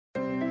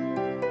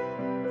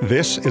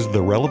This is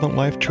the Relevant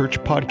Life Church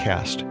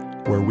podcast,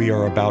 where we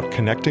are about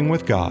connecting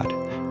with God,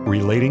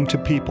 relating to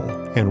people,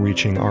 and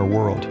reaching our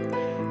world.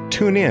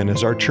 Tune in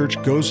as our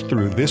church goes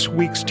through this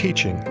week's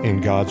teaching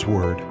in God's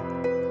Word.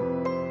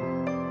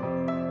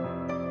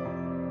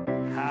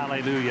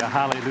 Hallelujah,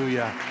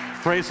 hallelujah.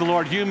 Praise the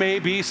Lord. You may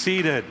be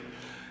seated.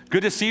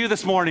 Good to see you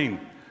this morning.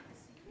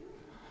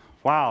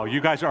 Wow,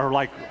 you guys are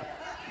like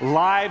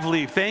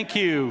lively. Thank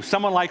you.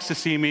 Someone likes to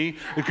see me.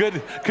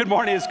 Good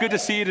morning. It's good to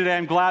see you today.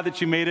 I'm glad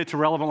that you made it to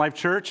Relevant Life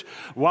Church.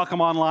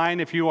 Welcome online.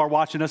 If you are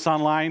watching us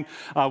online,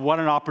 what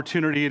an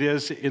opportunity it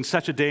is in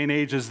such a day and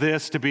age as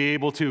this to be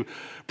able to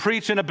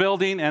preach in a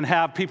building and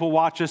have people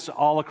watch us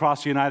all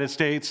across the United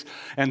States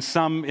and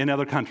some in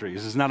other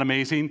countries. Isn't that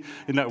amazing?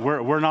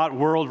 We're not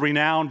world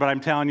renowned, but I'm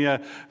telling you,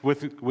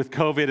 with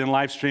COVID and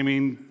live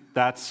streaming,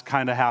 that's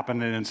kind of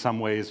happening in some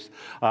ways.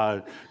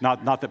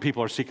 Not that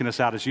people are seeking us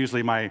out. It's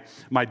usually my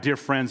dear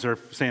friends are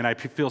saying, I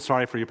feel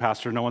sorry for you,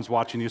 Pastor. No one's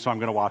watching you, so I'm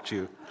going to watch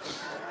you.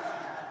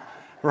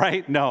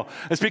 Right? No.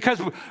 It's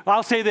because,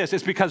 I'll say this,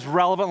 it's because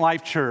Relevant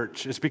Life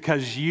Church, it's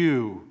because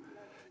you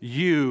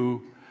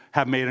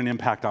have made an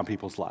impact on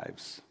people's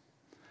lives.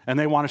 And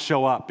they want to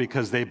show up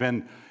because they've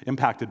been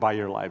impacted by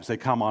your lives. They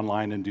come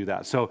online and do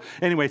that. So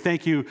anyway,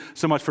 thank you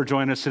so much for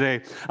joining us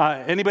today.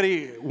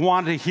 Anybody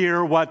want to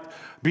hear what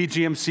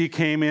BGMC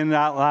came in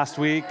last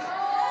week?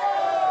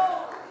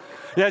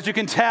 As you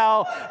can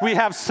tell, we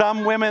have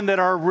some women that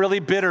are really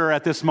bitter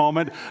at this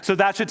moment. So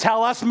that should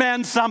tell us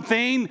men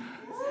something.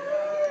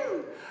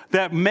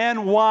 That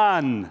men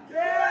won.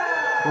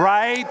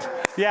 Right?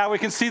 Yeah, we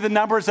can see the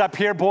numbers up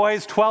here.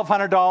 Boys,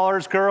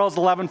 $1,200. Girls,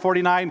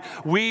 $1,149.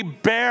 We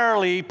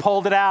barely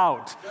pulled it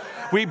out.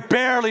 We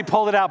barely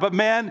pulled it out. But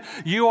men,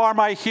 you are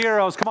my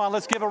heroes. Come on,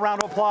 let's give a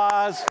round of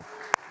applause.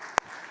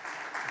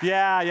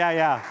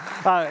 Yeah.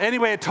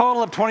 Anyway, a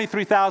total of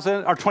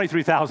 23,000.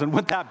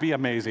 Wouldn't that be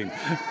amazing?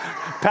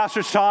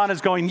 Pastor Sean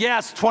is going,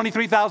 yes,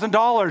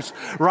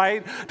 $23,000,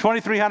 right?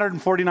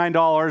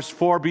 $2,349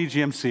 for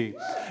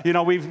BGMC. You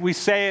know, we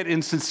say it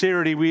in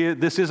sincerity.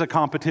 This is a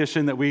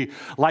competition that we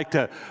like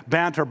to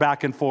banter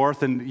back and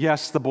forth. And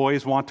yes, the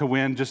boys want to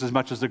win just as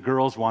much as the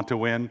girls want to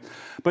win.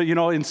 But, you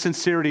know, in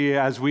sincerity,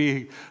 as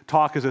we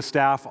talk as a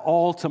staff,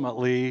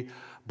 ultimately,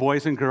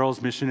 Boys and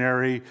Girls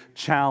Missionary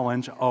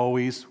Challenge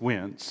always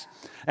wins.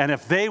 And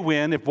if they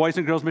win, if Boys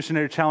and Girls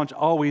Missionary Challenge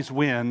always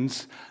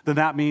wins, then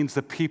that means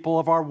the people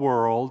of our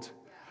world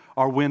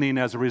are winning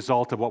as a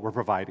result of what we're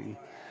providing.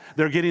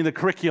 They're getting the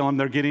curriculum,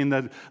 they're getting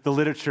the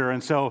literature.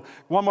 And so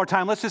one more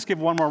time, let's just give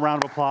one more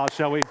round of applause,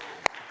 shall we?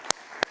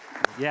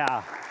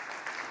 Yeah.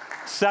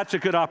 Such a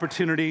good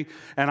opportunity,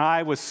 and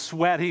I was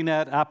sweating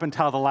it up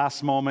until the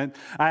last moment.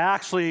 I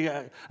actually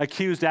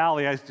accused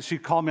Allie. She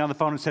called me on the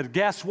phone and said,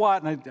 guess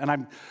what?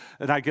 And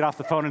I get off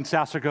the phone, and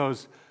Sasser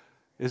goes,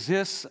 is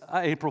this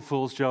an April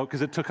Fool's joke?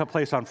 Because it took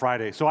place on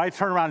Friday. So I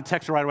turned around and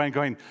texted her right away and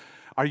going,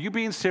 are you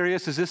being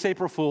serious? Is this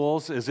April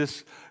Fool's? Is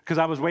this, because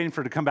I was waiting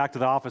for her to come back to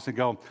the office and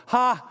go,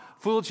 ha,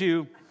 fooled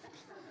you.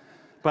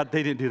 But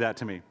they didn't do that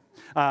to me.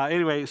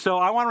 Anyway, so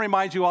I want to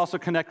remind you also,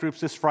 Connect Groups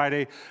this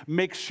Friday.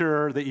 Make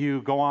sure that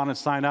you go on and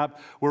sign up.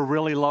 We're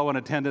really low in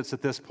attendance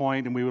at this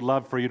point, and we would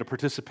love for you to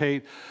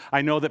participate.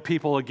 I know that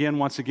people,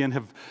 once again,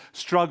 have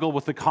struggled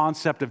with the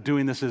concept of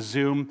doing this as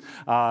Zoom,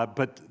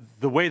 but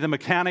the way the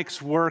mechanics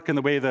work and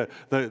the way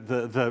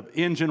the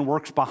engine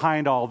works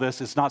behind all this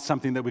is not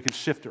something that we can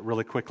shift it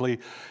really quickly.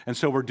 And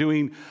so we're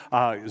doing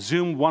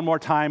Zoom one more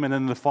time, and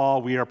then in the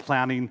fall we are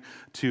planning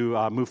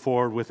to move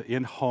forward with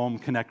in-home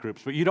Connect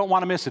Groups. But you don't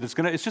want to miss it.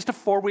 It's just a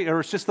 4-week, or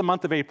it's just the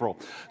month of April.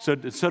 So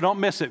don't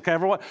miss it.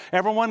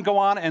 Everyone go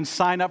on and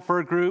sign up for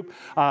a group.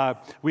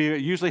 We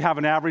usually have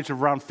an average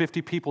of around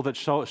 50 people that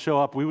show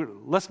up.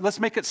 Let's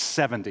make it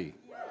 70.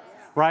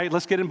 Right?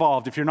 Let's get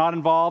involved. If you're not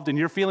involved and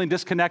you're feeling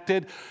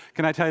disconnected,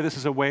 can I tell you this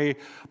is a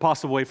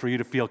possible way for you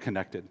to feel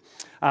connected.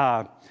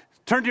 You can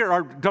turn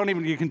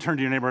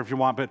to your neighbor if you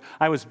want, but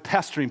I was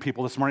pestering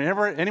people this morning.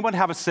 Anyone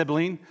have a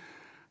sibling?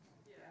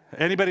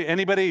 Yeah.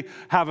 Anybody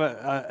have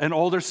an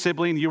older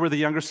sibling? You were the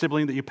younger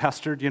sibling that you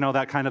pestered, you know,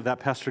 that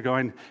pester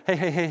going,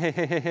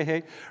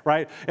 hey,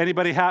 right?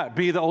 Anybody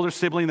be the older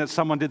sibling that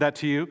someone did that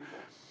to you?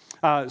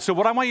 So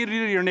what I want you to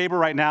do to your neighbor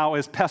right now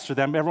is pester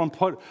them. Everyone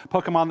put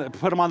them on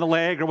the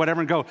leg or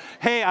whatever and go,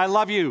 hey, I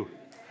love you.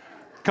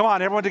 Come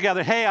on, everyone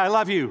together. Hey, I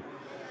love you.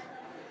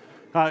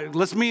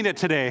 Let's mean it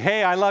today.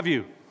 Hey, I love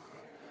you.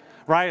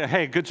 Right?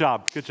 Hey, good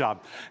job.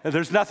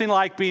 There's nothing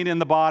like being in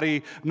the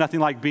body, nothing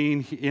like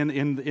being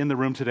in the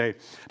room today.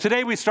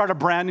 Today we start a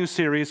brand new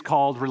series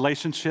called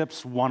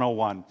Relationships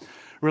 101.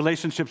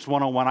 Relationships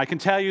 101. I can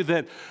tell you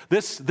that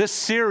this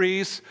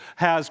series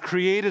has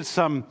created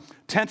some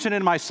tension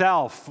in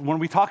myself. When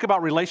we talk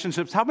about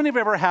relationships, how many have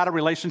ever had a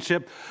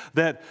relationship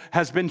that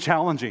has been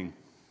challenging?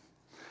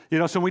 You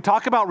know, so when we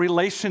talk about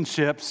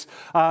relationships,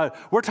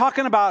 we're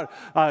talking about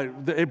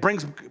it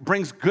brings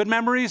good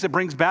memories, it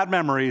brings bad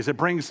memories, it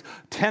brings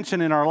tension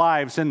in our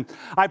lives. And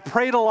I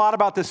prayed a lot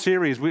about this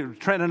series.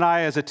 Trent and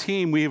I, as a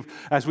team,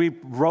 as we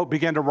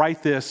began to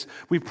write this,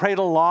 we prayed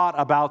a lot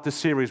about this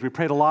series. We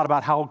prayed a lot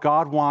about how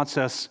God wants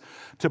us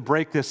to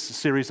break this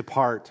series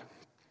apart.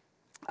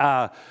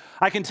 I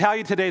can tell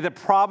you today that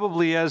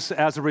probably as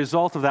a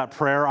result of that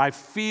prayer, I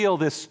feel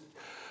this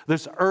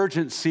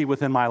urgency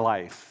within my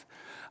life.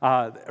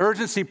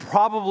 Urgency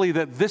probably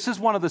that this is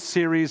one of the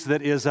series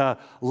that is a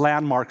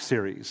landmark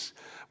series.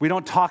 We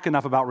don't talk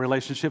enough about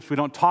relationships. We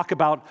don't talk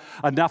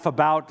enough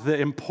about the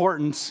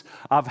importance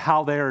of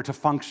how they are to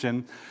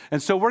function. And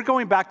so we're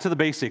going back to the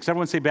basics.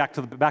 Everyone say back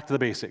to the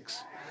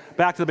basics.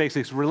 Back to the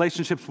basics,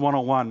 relationships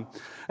 101.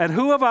 And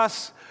who of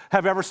us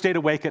have ever stayed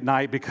awake at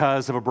night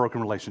because of a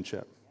broken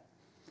relationship?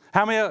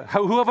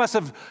 Who of us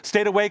have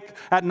stayed awake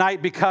at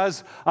night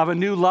because of a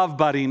new love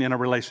budding in a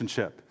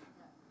relationship?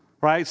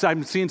 Right? So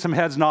I'm seeing some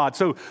heads nod.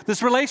 So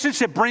this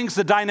relationship brings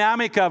the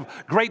dynamic of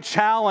great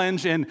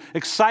challenge and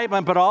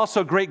excitement, but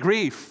also great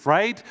grief,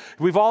 right?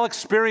 We've all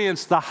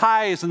experienced the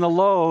highs and the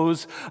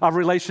lows of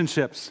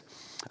relationships.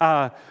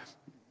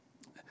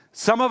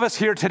 Some of us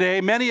here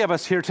today, many of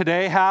us here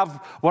today, have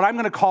what I'm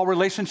going to call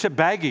relationship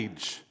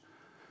baggage.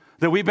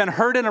 That we've been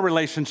hurt in a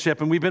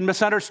relationship and we've been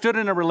misunderstood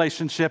in a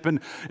relationship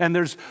and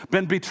there's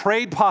been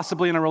betrayed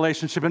possibly in a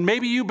relationship. And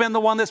maybe you've been the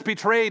one that's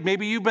betrayed.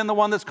 Maybe you've been the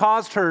one that's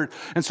caused hurt.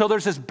 And so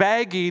there's this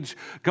baggage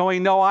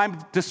going, no, I'm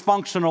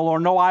dysfunctional, or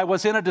no, I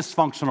was in a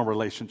dysfunctional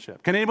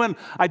relationship. Can anyone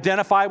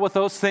identify with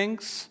those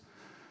things?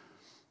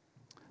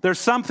 There's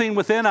something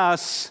within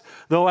us,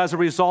 though, as a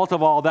result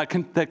of all that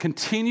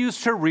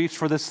continues to reach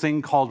for this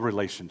thing called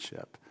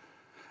relationship.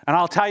 And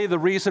I'll tell you the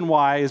reason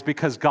why is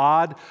because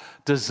God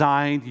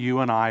designed you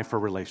and I for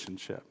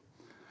relationship.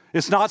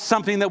 It's not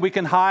something that we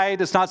can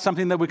hide. It's not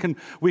something that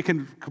we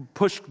can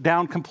push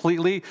down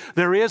completely.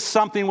 There is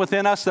something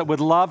within us that would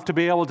love to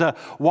be able to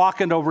walk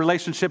into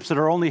relationships that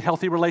are only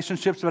healthy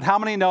relationships. But how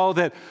many know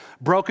that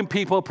broken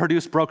people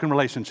produce broken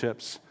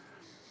relationships?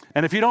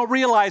 And if you don't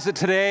realize it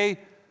today,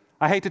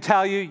 I hate to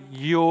tell you,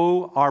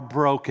 you are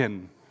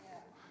broken.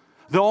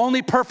 The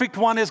only perfect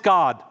one is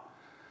God.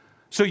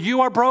 So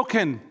you are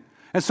broken.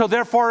 And so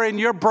therefore, in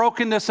your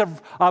brokenness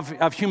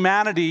of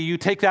humanity, you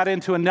take that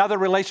into another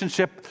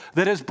relationship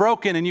that is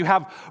broken, and you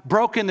have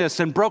brokenness,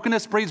 and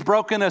brokenness breeds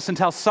brokenness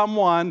until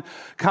someone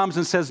comes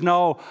and says,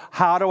 no,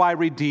 how do I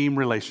redeem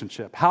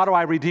relationship? How do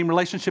I redeem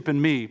relationship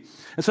in me?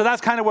 And so that's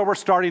kind of where we're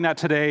starting at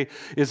today,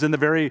 is in the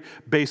very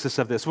basis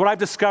of this. What I've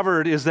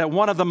discovered is that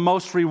one of the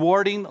most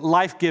rewarding,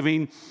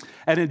 life-giving,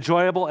 and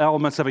enjoyable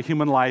elements of a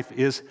human life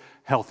is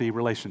healthy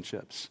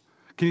relationships.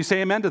 Can you say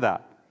amen to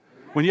that?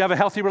 When you have a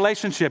healthy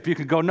relationship, you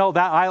can go, no,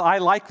 that I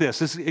like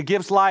this. It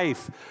gives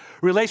life.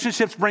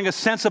 Relationships bring a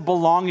sense of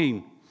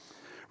belonging.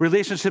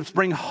 Relationships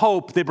bring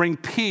hope. They bring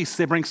peace.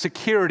 They bring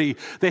security.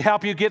 They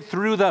help you get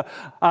through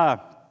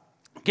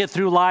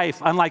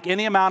life, unlike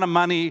any amount of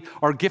money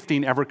or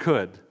gifting ever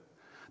could.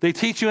 They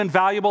teach you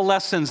invaluable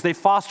lessons. They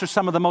foster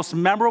some of the most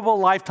memorable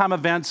lifetime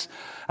events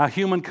a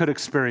human could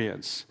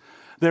experience.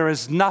 There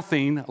is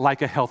nothing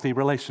like a healthy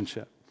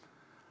relationship,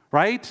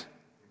 right?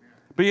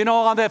 But you know,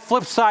 on the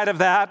flip side of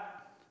that,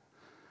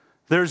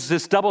 there's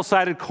this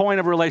double-sided coin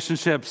of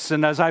relationships,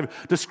 and as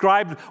I've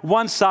described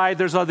one side,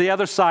 there's the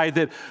other side,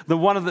 that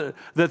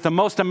the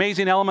most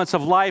amazing elements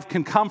of life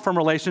can come from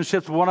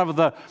relationships. One of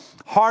the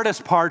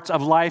hardest parts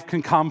of life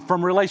can come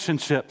from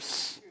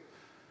relationships.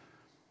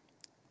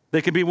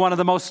 They can be one of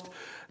the most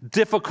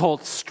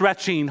difficult,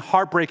 stretching,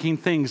 heartbreaking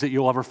things that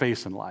you'll ever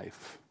face in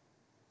life.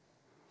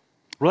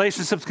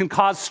 Relationships can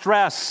cause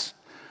stress.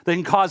 They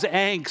can cause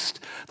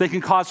angst. They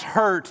can cause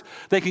hurt.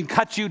 They can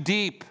cut you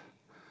deep.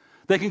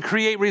 They can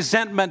create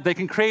resentment. They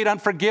can create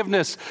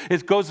unforgiveness.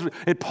 It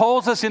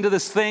pulls us into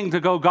this thing to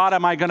go, God,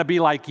 am I going to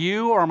be like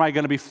you, or am I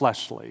going to be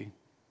fleshly?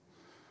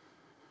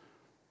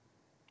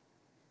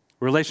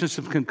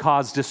 Relationships can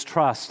cause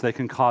distrust. They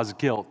can cause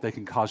guilt. They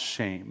can cause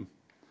shame.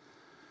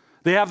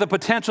 They have the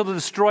potential to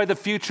destroy the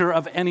future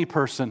of any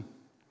person.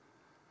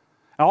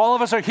 Now, all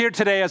of us are here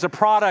today as a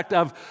product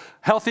of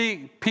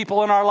healthy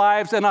people in our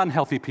lives and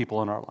unhealthy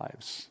people in our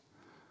lives.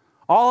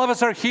 All of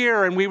us are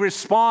here, and we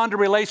respond to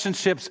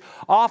relationships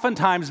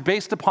oftentimes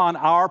based upon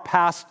our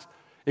past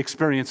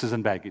experiences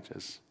and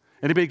baggages.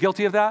 Anybody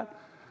guilty of that?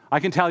 I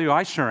can tell you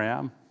I sure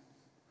am.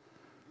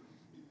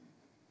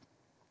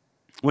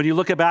 When you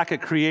look back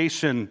at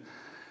creation,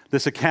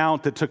 this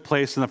account that took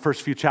place in the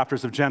first few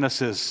chapters of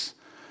Genesis,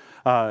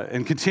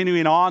 and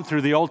continuing on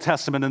through the Old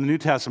Testament and the New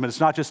Testament,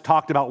 it's not just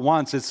talked about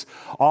once, it's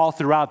all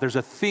throughout. There's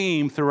a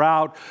theme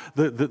throughout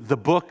the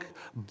book,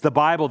 the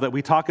Bible, that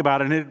we talk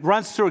about, and it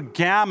runs through a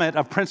gamut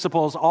of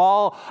principles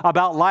all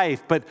about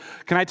life. But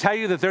can I tell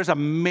you that there's a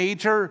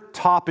major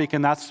topic,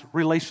 and that's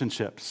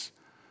relationships.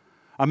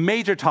 A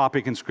major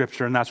topic in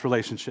Scripture, and that's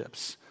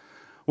relationships.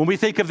 When we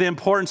think of the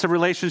importance of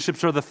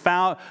relationships, or the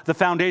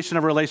foundation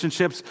of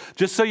relationships,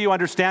 just so you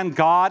understand,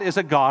 God is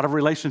a God of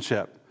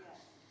relationship.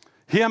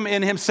 Him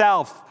in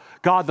himself,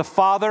 God the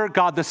Father,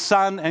 God the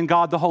Son, and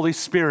God the Holy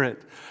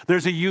Spirit.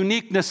 There's a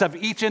uniqueness of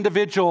each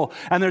individual,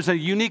 and there's a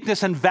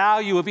uniqueness and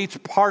value of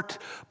each part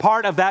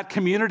of that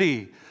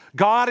community.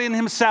 God in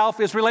himself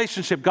is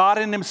relationship. God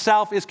in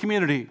himself is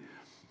community.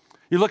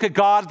 You look at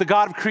God, the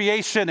God of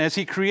creation, as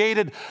he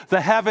created the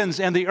heavens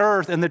and the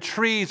earth and the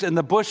trees and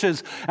the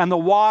bushes and the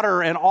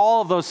water and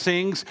all of those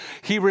things.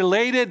 He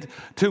related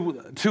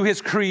to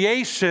his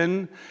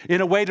creation in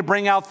a way to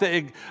bring out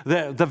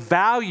the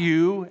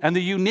value and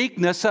the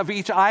uniqueness of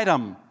each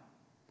item.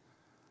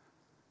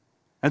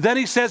 And then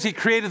he says he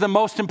created the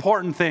most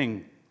important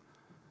thing,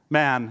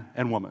 man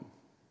and woman.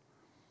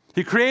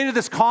 He created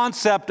this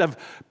concept of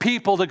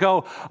people to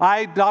go,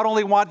 I not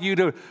only want you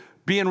to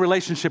be in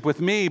relationship with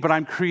me, but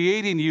I'm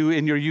creating you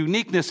in your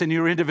uniqueness and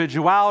your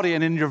individuality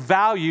and in your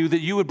value,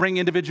 that you would bring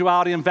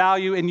individuality and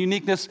value and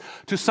uniqueness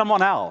to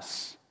someone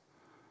else.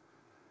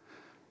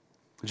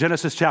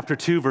 Genesis chapter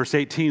 2, verse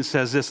 18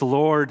 says this, the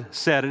Lord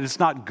said, it is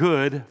not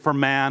good for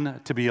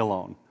man to be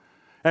alone.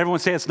 Everyone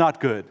say it's not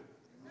good.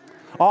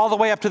 All the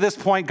way up to this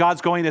point,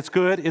 God's going, it's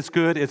good, it's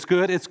good, it's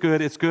good, it's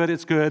good, it's good,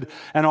 it's good.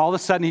 And all of a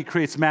sudden he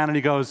creates man and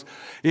he goes,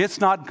 it's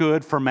not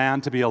good for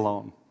man to be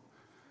alone.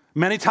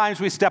 Many times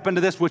we step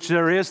into this, which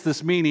there is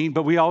this meaning,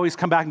 but we always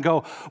come back and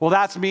go, well,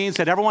 that means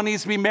that everyone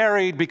needs to be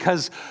married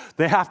because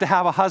they have to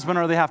have a husband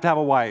or they have to have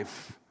a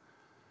wife.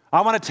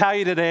 I want to tell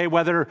you today,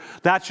 whether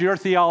that's your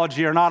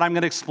theology or not, I'm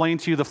going to explain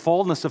to you the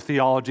fullness of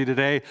theology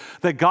today,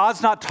 that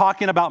God's not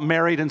talking about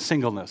married and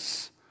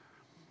singleness.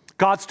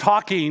 God's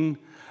talking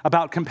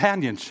about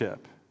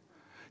companionship.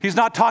 He's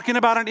not talking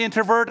about an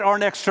introvert or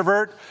an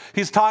extrovert.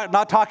 He's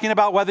not talking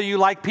about whether you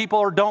like people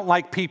or don't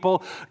like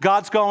people.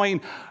 God's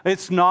going,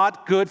 it's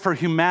not good for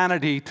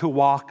humanity to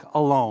walk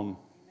alone.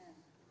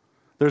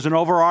 There's an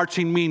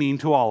overarching meaning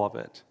to all of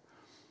it.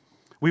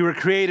 We were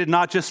created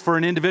not just for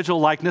an individual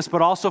likeness,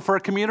 but also for a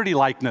community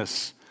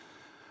likeness.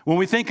 When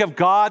we think of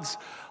God's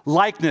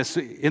likeness,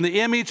 in the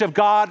image of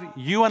God,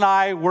 you and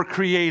I were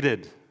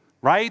created,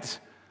 right?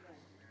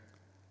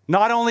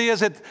 Not only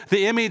is it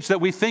the image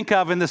that we think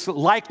of in this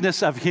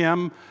likeness of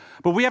him,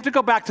 but we have to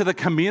go back to the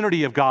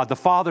community of God, the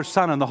Father,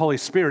 Son, and the Holy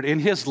Spirit. In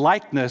his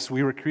likeness,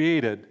 we were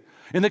created.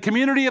 In the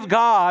community of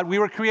God, we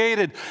were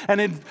created. And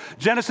in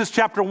Genesis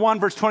chapter 1,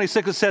 verse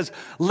 26, it says,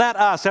 let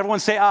us, everyone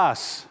say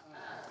us.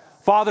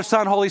 Father,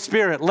 Son, Holy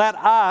Spirit. Let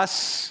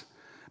us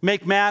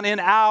make man in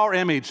our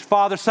image.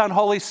 Father, Son,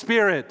 Holy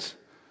Spirit.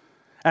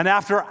 And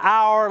after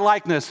our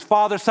likeness,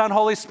 Father, Son,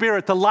 Holy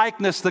Spirit, the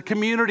likeness, the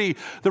community,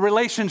 the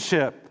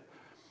relationship.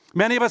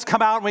 Many of us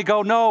come out and we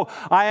go, no,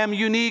 I am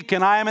unique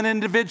and I am an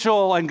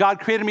individual and God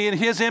created me in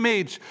his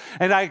image.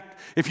 And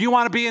if you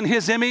want to be in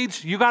his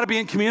image, you got to be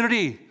in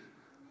community.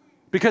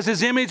 Because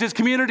his image is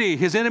community.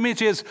 His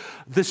image is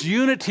this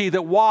unity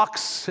that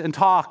walks and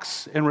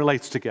talks and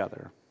relates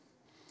together.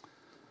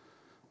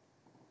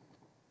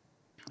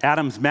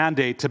 Adam's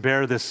mandate to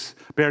bear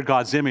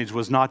God's image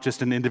was not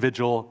just an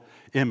individual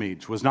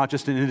image, was not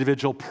just an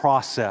individual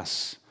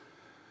process.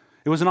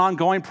 It was an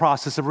ongoing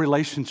process of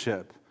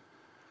relationship.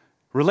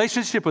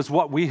 Relationship is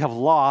what we have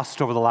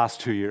lost over the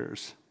last 2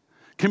 years.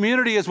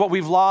 Community is what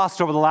we've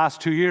lost over the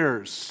last 2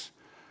 years.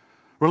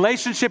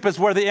 Relationship is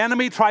where the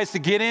enemy tries to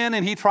get in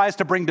and he tries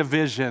to bring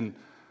division.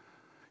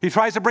 He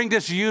tries to bring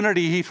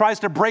disunity. He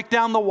tries to break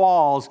down the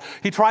walls.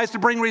 He tries to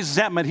bring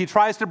resentment. He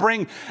tries to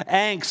bring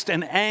angst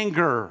and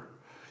anger.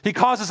 He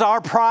causes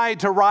our pride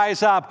to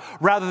rise up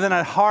rather than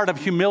a heart of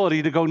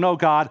humility to go, no,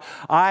 God,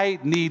 I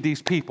need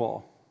these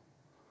people.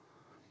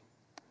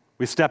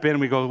 We step in and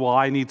we go, well,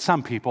 I need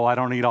some people. I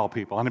don't need all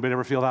people. Anybody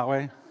ever feel that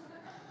way?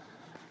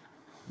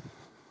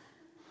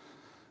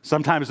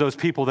 Sometimes those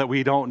people that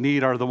we don't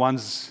need are the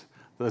ones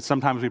that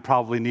sometimes we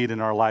probably need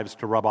in our lives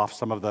to rub off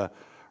some of the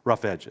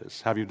rough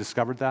edges. Have you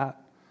discovered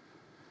that?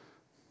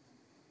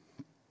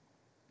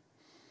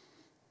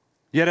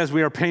 Yet as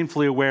we are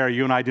painfully aware,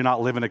 you and I do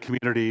not live in a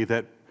community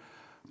that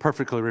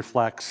perfectly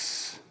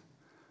reflects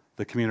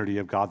the community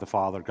of God the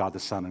Father, God the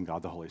Son, and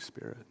God the Holy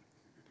Spirit.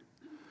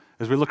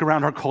 As we look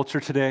around our culture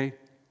today,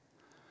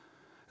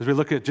 as we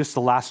look at just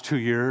the last 2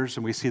 years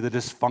and we see the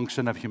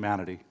dysfunction of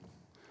humanity,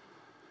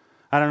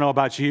 I don't know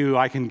about you,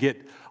 I can get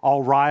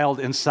all riled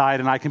inside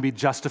and I can be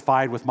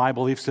justified with my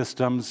belief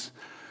systems,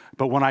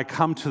 but when I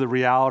come to the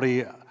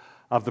reality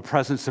of the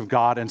presence of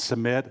God and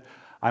submit,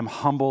 I'm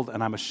humbled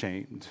and I'm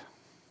ashamed.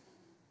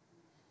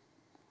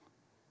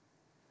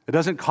 It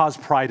doesn't cause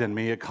pride in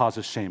me, it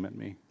causes shame in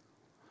me.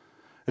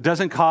 It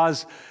doesn't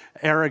cause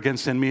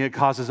arrogance in me, it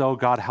causes, oh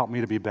God, help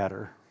me to be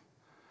better.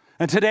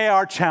 And today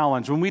our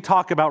challenge, when we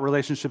talk about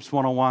Relationships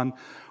 101,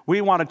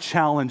 we want to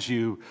challenge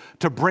you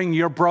to bring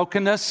your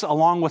brokenness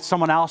along with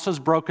someone else's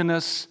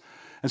brokenness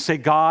and say,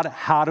 God,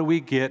 how do we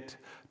get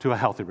to a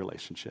healthy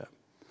relationship?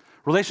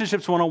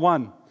 Relationships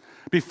 101,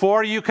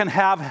 before you can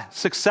have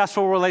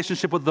successful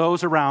relationship with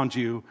those around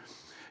you,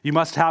 you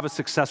must have a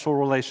successful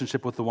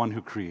relationship with the one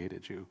who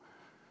created you.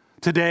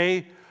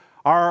 Today,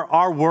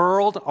 our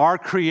world,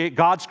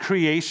 God's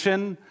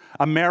creation,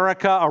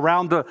 America,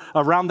 around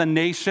the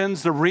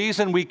nations, the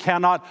reason we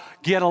cannot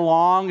get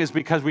along is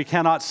because we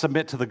cannot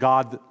submit to the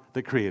God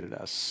that created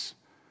us.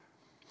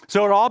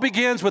 So it all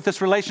begins with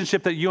this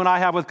relationship that you and I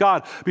have with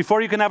God.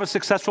 Before you can have a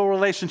successful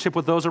relationship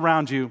with those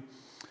around you,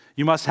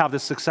 you must have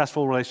this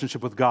successful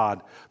relationship with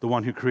God, the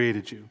one who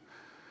created you.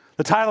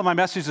 The title of my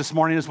message this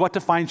morning is What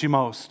Defines You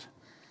Most?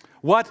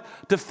 What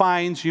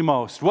defines you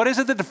most? What is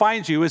it that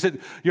defines you? Is it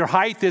your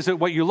height? Is it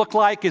what you look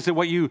like? Is it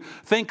what you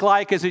think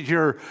like? Is it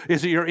your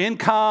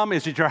income?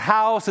 Is it your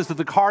house? Is it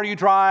the car you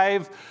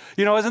drive?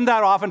 You know, isn't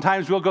that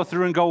oftentimes we'll go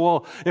through and go,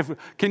 well,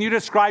 can you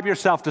describe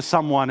yourself to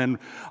someone? And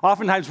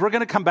oftentimes we're going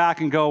to come back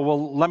and go,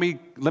 well, let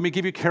me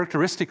give you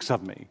characteristics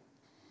of me.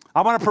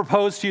 I want to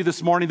propose to you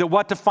this morning that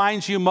what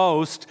defines you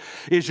most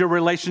is your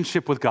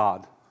relationship with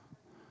God.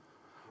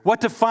 What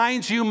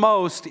defines you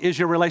most is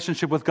your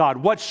relationship with God.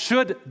 What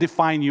should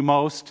define you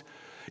most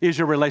is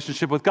your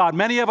relationship with God.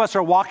 Many of us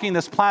are walking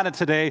this planet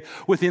today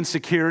with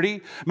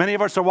insecurity. Many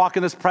of us are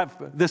walking this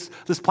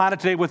planet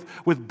today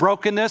with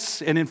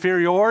brokenness and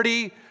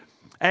inferiority,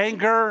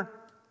 anger.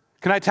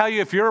 Can I tell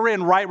you, if you're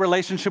in right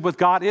relationship with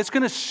God, it's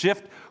going to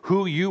shift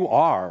who you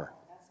are.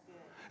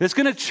 It's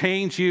going to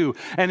change you.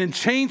 And in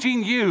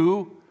changing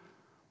you,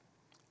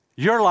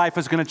 your life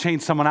is going to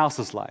change someone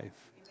else's life.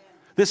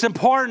 This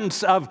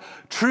importance of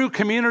true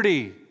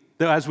community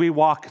as we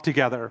walk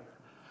together.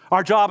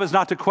 Our job is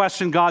not to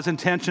question God's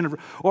intention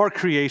or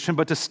creation,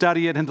 but to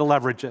study it and to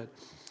leverage it.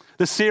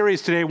 The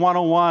series today,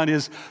 101,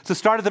 is to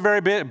start at the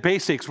very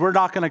basics. We're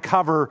not going to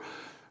cover,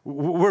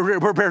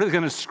 we're barely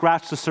going to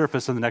scratch the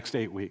surface in the next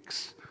 8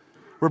 weeks.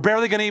 We're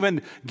barely going to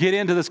even get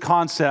into this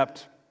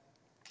concept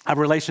of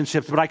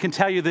relationships, but I can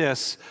tell you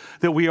this,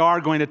 that we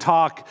are going to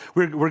talk,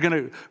 we're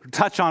going to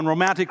touch on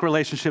romantic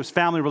relationships,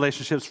 family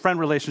relationships, friend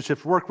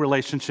relationships, work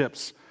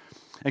relationships,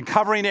 and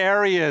covering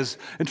areas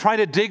and trying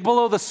to dig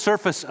below the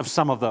surface of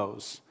some of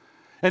those.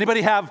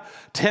 Anybody have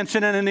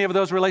tension in any of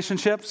those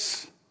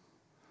relationships?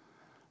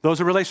 Those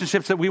are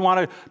relationships that we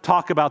want to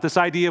talk about. This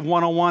idea of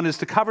 101 is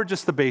to cover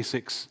just the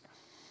basics.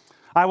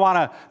 I want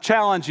to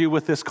challenge you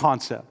with this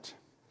concept,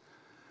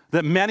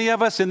 that many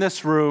of us in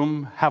this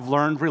room have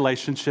learned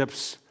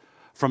relationships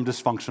from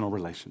dysfunctional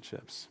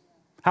relationships.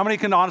 How many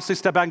can honestly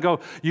step back and go,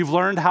 you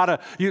learned how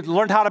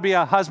to be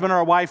a husband or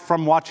a wife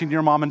from watching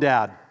your mom and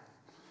dad,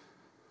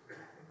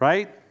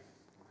 right?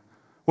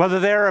 Whether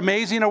they're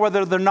amazing or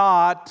whether they're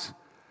not,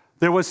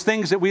 there was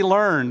things that we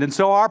learned. And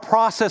so our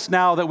process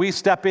now that we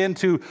step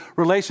into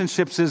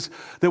relationships is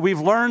that we've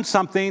learned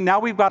something.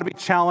 Now we've got to be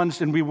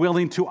challenged and be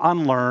willing to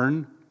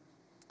unlearn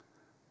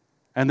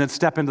and then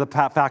step into the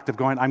fact of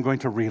going, I'm going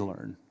to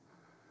relearn.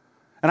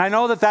 And I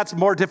know that that's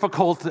more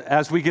difficult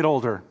as we get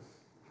older.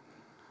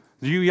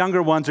 You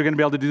younger ones are going to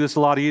be able to do this a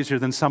lot easier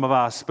than some of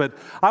us. But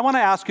I want to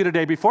ask you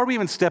today, before we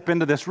even step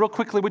into this, real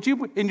quickly, would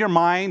you, in your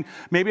mind,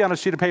 maybe on a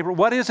sheet of paper,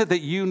 what is it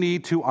that you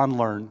need to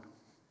unlearn?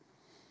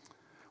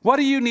 What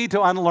do you need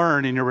to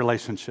unlearn in your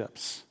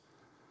relationships?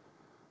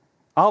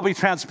 I'll be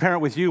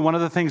transparent with you. One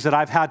of the things that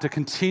I've had to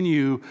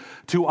continue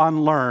to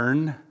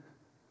unlearn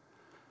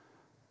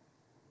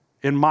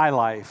in my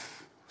life,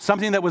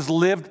 something that was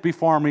lived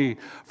before me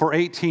for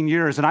 18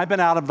 years, and I've been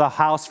out of the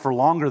house for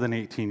longer than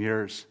 18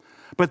 years.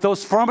 But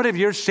those formative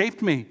years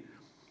shaped me.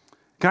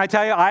 Can I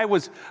tell you,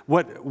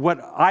 what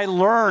I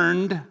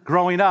learned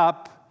growing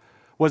up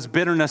was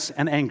bitterness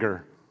and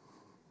anger,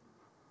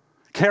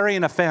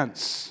 carrying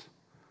offense.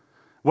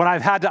 What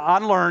I've had to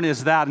unlearn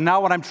is that. And now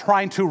what I'm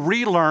trying to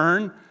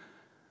relearn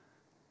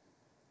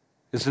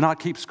is to not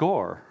keep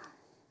score.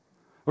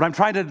 What I'm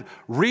trying to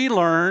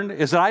relearn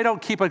is that I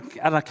don't keep an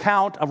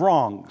account of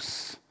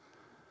wrongs.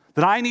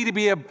 That I need to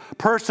be a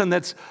person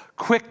that's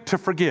quick to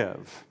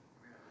forgive.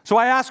 So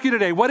I ask you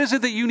today, what is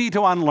it that you need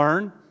to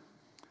unlearn?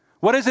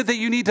 What is it that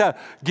you need to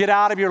get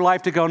out of your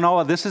life to go,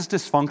 no, this is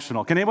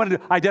dysfunctional? Can anyone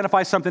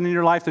identify something in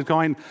your life that's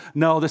going,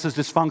 no, this is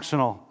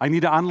dysfunctional. I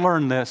need to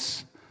unlearn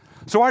this.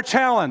 So our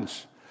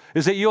challenge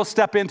is that you'll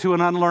step into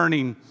an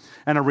unlearning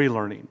and a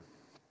relearning.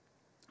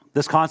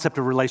 This concept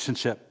of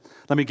relationship,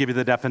 let me give you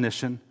the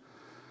definition.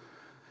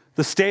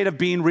 The state of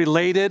being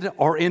related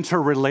or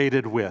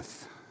interrelated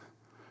with.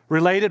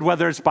 Related,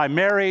 whether it's by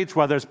marriage,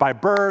 whether it's by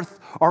birth,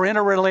 or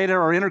interrelated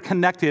or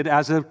interconnected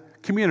as a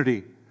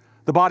community.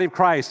 The body of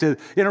Christ.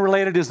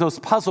 Interrelated is those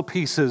puzzle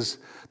pieces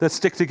that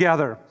stick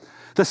together.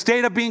 The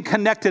state of being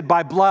connected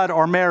by blood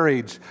or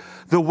marriage.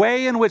 The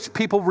way in which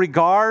people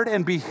regard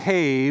and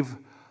behave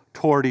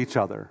toward each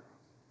other.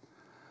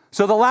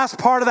 So the last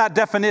part of that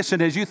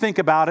definition, as you think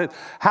about it,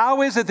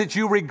 how is it that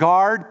you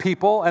regard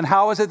people and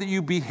how is it that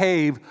you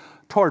behave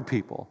toward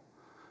people?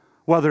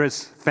 Whether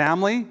it's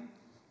family,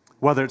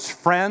 whether it's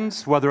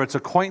friends, whether it's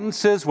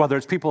acquaintances, whether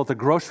it's people at the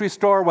grocery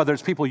store, whether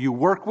it's people you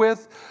work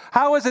with,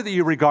 how is it that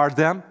you regard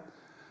them?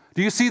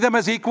 Do you see them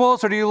as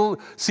equals or do you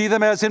see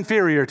them as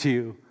inferior to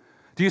you?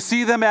 Do you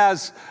see them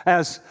as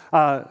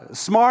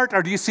smart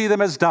or do you see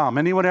them as dumb?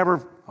 Anyone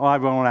ever? Oh, I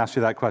won't ask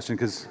you that question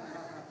because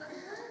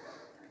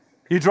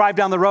you drive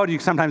down the road and you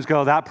sometimes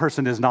go, that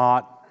person is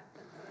not.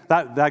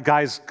 That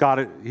guy's got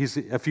it. He's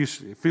a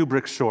few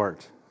bricks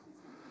short.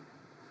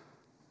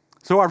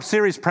 So our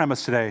series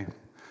premise today,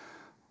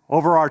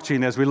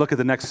 overarching as we look at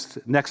the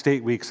next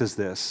 8 weeks, is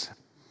this.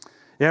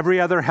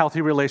 Every other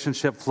healthy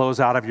relationship flows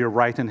out of your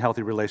right and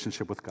healthy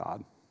relationship with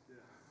God.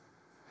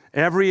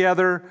 Every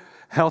other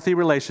healthy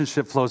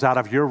relationship flows out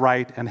of your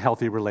right and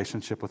healthy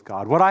relationship with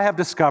God. What I have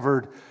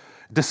discovering,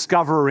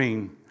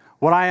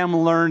 what I am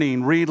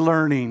learning,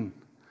 relearning,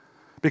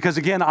 because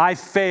again, I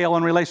fail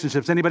in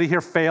relationships. Anybody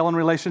here fail in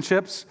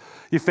relationships?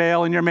 You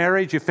fail in your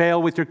marriage, you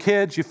fail with your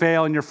kids, you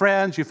fail in your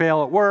friends, you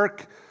fail at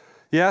work.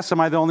 Yes,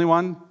 am I the only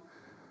one?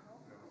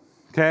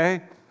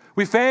 Okay.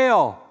 We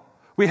fail.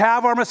 We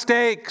have our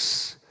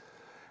mistakes.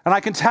 And I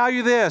can tell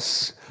you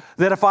this,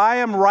 that if I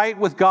am right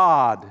with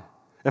God,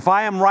 if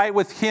I am right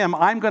with Him,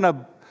 I'm going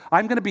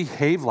to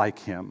behave like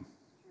Him.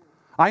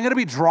 I'm going to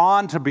be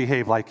drawn to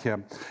behave like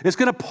Him. It's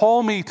going to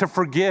pull me to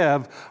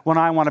forgive when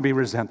I want to be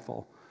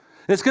resentful.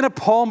 It's going to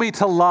pull me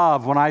to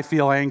love when I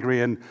feel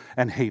angry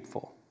and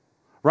hateful,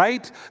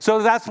 right?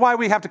 So that's why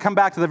we have to come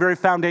back to the very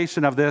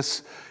foundation of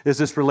this, is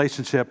this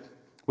relationship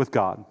with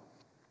God.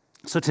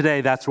 So today,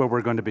 that's where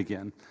we're going to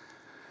begin.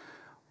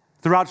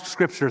 Throughout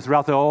Scripture,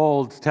 throughout the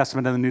Old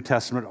Testament and the New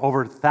Testament,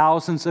 over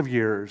thousands of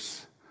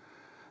years,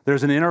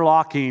 there's an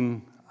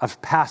interlocking of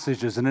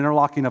passages, an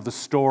interlocking of the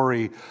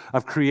story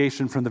of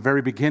creation from the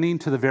very beginning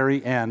to the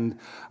very end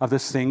of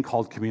this thing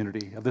called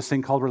community, of this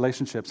thing called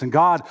relationships. And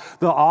God,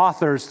 the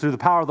authors, through the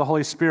power of the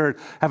Holy Spirit,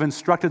 have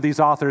instructed these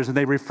authors, and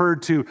they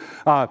referred to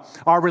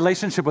our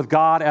relationship with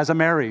God as a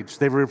marriage.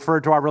 They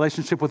referred to our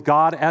relationship with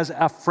God as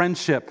a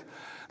friendship.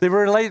 They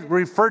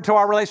referred to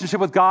our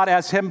relationship with God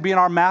as Him being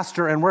our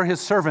master and we're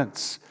His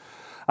servants.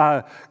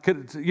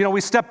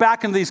 We step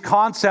back into these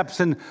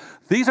concepts, and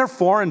these are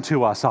foreign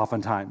to us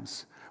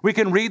oftentimes. We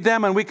can read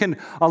them and we can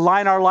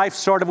align our life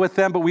sort of with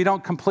them, but we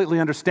don't completely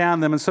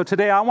understand them. And so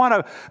today I want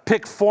to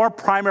pick 4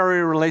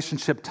 primary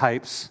relationship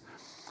types,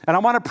 and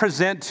I want to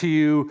present to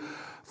you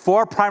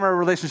 4 primary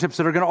relationships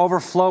that are going to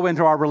overflow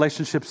into our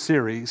relationship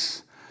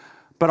series,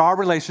 but our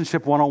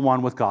relationship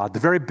 101 with God, the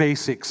very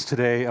basics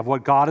today of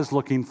what God is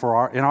looking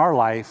for in our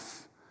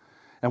life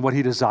and what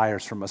He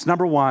desires from us.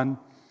 Number 1,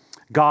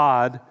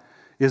 God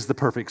is the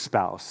perfect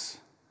spouse.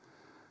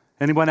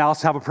 Anyone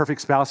else have a perfect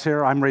spouse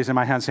here? I'm raising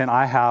my hand saying,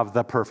 I have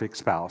the perfect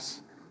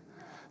spouse.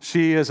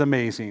 She is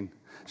amazing.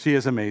 She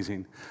is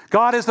amazing.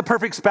 God is the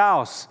perfect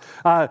spouse.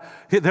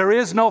 There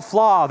is no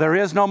flaw. There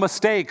is no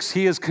mistakes.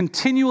 He is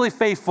continually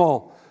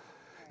faithful.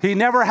 He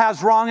never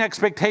has wrong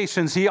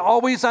expectations. He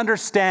always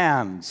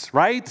understands,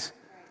 right?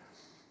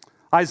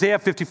 Isaiah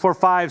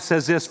 54:5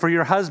 says this, "For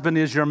your husband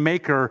is your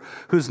maker,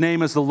 whose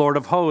name is the Lord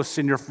of hosts,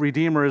 and your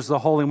Redeemer is the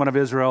Holy One of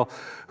Israel,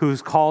 who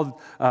is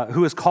called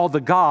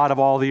the God of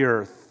all the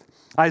earth."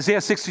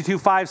 Isaiah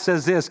 62:5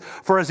 says this,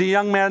 "For as a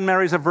young man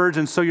marries a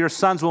virgin, so your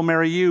sons will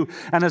marry you.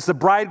 And as the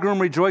bridegroom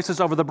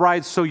rejoices over the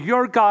bride, so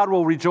your God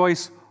will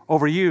rejoice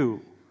over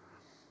you."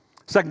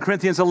 2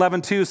 Corinthians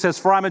 11:2 says,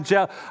 "For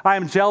I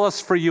am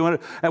jealous for you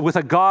with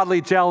a godly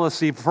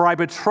jealousy, for I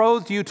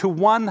betrothed you to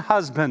one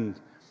husband,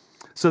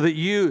 so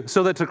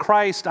that to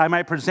Christ I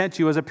might present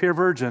you as a pure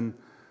virgin."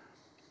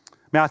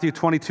 Matthew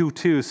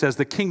 22:2 says,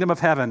 "The kingdom of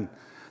heaven,"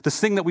 this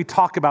thing that we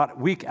talk about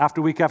week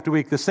after week after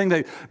week, this thing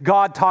that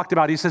God talked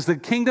about. He says, the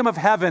kingdom of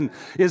heaven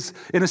is,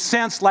 in a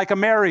sense, like a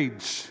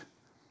marriage.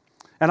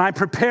 And I'm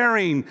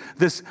preparing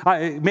this,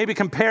 maybe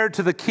compared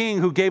to the king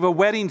who gave a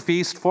wedding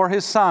feast for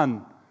his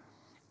son.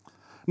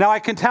 Now, I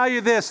can tell you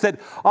this, that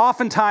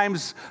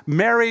oftentimes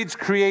marriage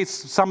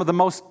creates some of the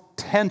most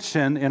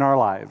tension in our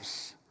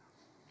lives.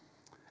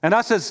 And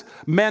us as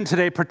men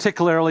today,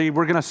 particularly,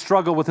 we're going to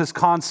struggle with this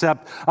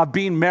concept of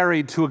being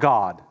married to a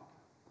God.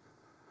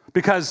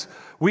 Because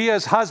we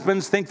as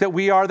husbands think that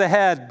we are the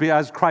head,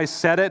 as Christ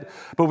said it,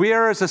 but we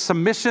are as a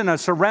submission, a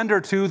surrender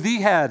to the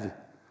head.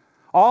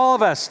 All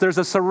of us, there's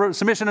a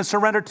submission and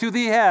surrender to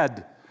the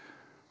head.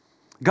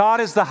 God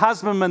is the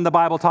husbandman, the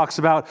Bible talks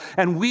about,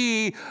 and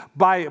we,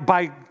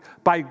 by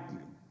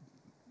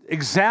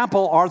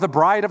example, are the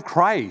bride of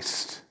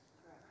Christ.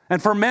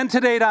 And for men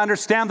today to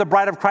understand the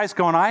bride of Christ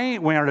going, I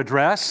ain't wearing a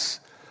dress.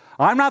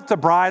 I'm not the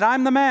bride,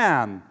 I'm the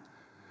man.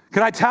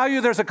 Can I tell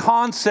you there's a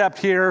concept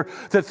here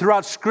that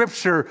throughout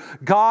Scripture,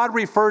 God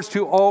refers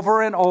to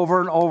over and over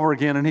and over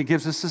again, and He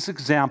gives us this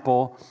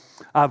example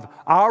of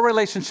our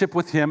relationship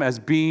with Him as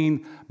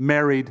being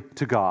married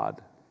to God.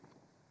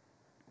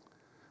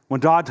 When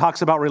God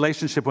talks about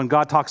relationship, when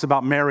God talks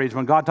about marriage,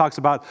 when God talks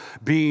about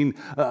being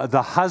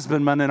the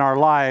husbandman in our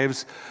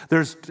lives,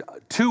 there's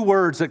 2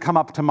 words that come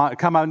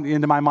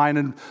into my mind,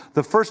 and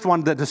the first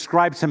one that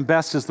describes Him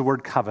best is the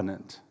word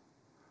covenant.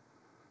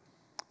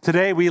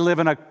 Today we live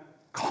in a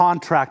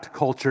contract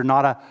culture,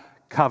 not a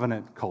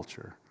covenant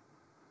culture.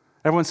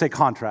 Everyone say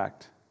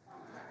contract.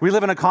 We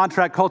live in a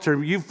contract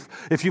culture.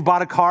 If you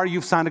bought a car,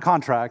 you've signed a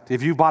contract.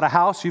 If you bought a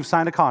house, you've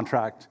signed a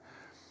contract.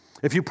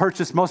 If you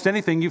purchased most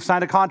anything, you've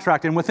signed a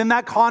contract. And within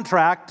that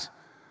contract,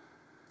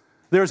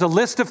 there's a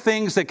list of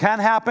things that can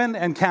happen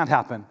and can't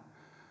happen.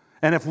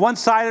 And if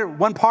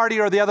one party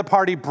or the other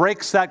party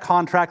breaks that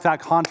contract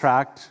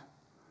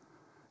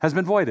has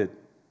been voided.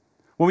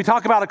 When we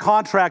talk about a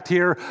contract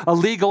here, a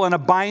legal and a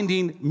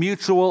binding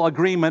mutual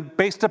agreement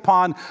based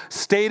upon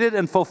stated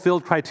and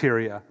fulfilled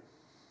criteria.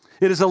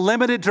 It is a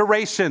limited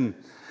duration.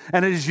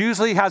 and it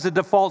usually has a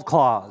default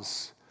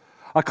clause.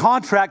 A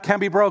contract can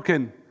be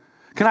broken.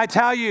 Can I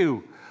tell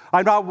you,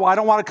 I don't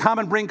want to come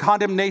and bring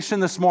condemnation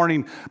this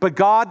morning, but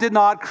God did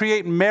not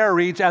create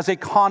marriage as a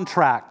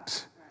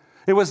contract.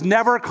 It was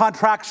never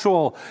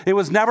contractual. It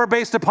was never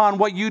based upon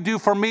what you do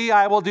for me,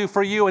 I will do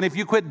for you. And if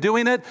you quit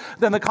doing it,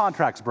 then the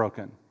contract's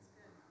broken.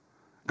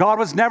 God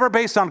was never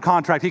based on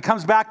contract. He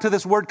comes back to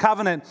this word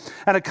covenant.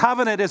 And a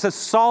covenant is a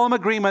solemn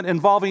agreement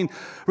involving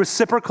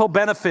reciprocal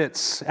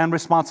benefits and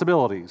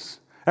responsibilities.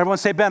 Everyone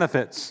say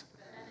benefits.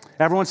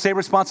 Everyone say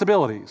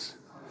responsibilities.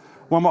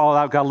 One more,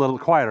 that got a little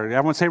quieter.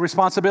 Everyone say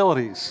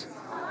responsibilities.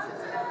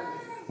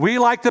 We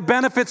like the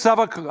benefits of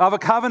a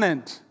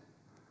covenant,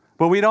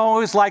 but we don't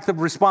always like the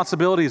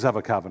responsibilities of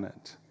a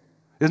covenant.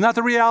 Isn't that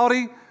the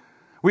reality?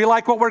 We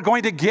like what we're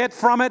going to get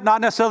from it,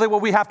 not necessarily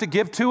what we have to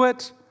give to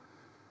it.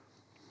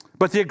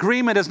 But the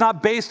agreement is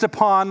not based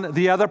upon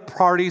the other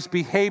party's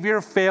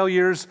behavior,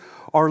 failures,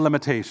 or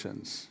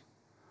limitations.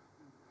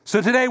 So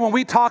today, when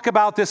we talk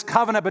about this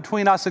covenant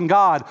between us and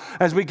God,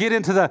 as we get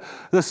into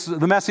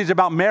the message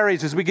about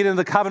marriage, as we get into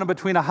the covenant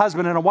between a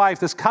husband and a wife,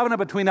 this covenant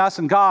between us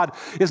and God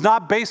is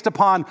not based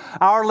upon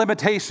our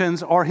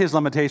limitations or his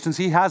limitations.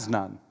 He has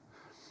none.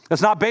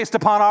 It's not based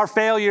upon our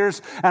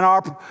failures and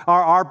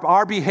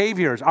our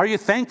behaviors. Are you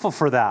thankful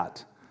for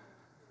that?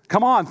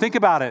 Come on, think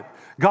about it.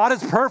 God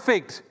is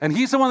perfect, and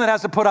he's the one that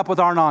has to put up with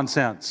our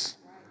nonsense.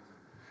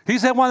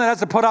 He's the one that has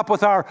to put up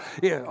with our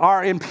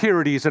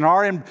impurities and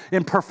our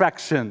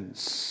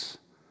imperfections.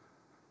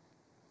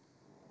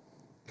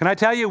 Can I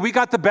tell you, we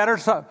got the better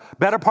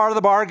part of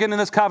the bargain in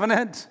this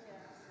covenant?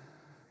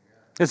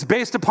 It's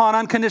based upon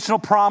unconditional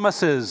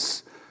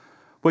promises,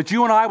 what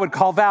you and I would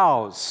call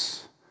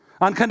vows.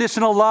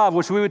 Unconditional love,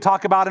 which we would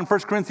talk about in 1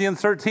 Corinthians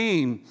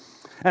 13,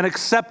 and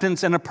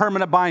acceptance and a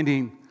permanent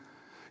binding.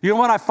 You know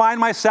what I find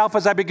myself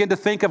as I begin to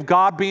think of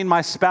God being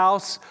my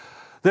spouse?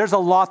 There's a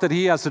lot that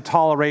he has to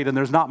tolerate, and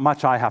there's not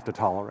much I have to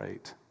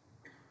tolerate.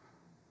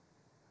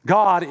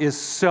 God is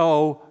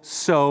so,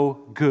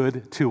 so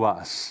good to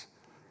us.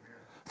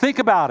 Think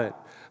about it.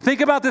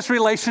 Think about this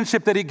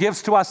relationship that he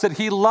gives to us, that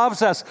he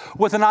loves us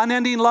with an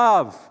unending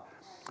love.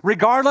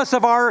 Regardless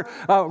of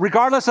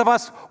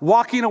us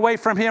walking away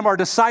from him or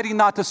deciding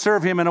not to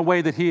serve him in a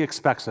way that he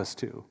expects us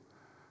to.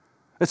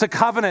 It's a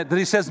covenant that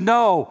he says,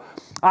 no,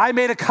 I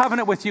made a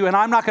covenant with you, and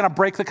I'm not going to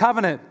break the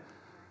covenant.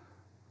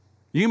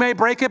 You may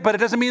break it, but it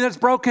doesn't mean it's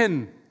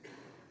broken.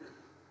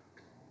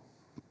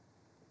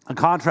 A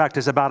contract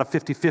is about a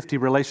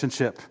 50-50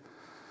 relationship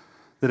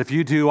that if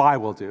you do, I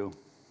will do.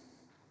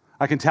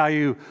 I can tell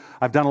you,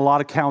 I've done a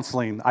lot of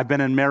counseling. I've been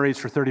in marriage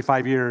for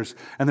 35 years,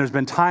 and there's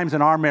been times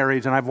in our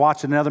marriage, and I've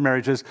watched in other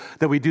marriages,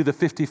 that we do the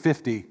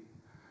 50-50.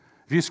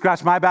 If you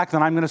scratch my back,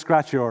 then I'm going to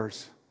scratch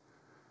yours.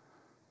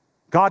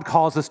 God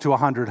calls us to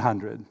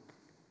 100-100.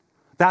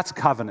 That's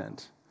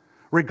covenant.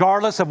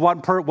 Regardless of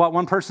what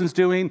one person's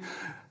doing,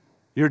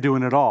 you're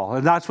doing it all.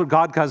 And that's what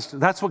God does.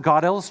 That's what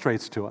God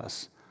illustrates to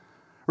us.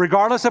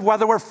 Regardless of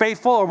whether we're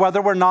faithful or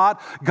whether we're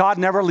not, God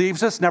never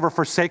leaves us, never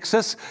forsakes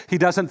us. He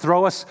doesn't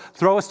throw us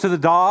to the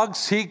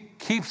dogs. He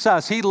keeps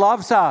us. He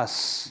loves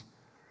us.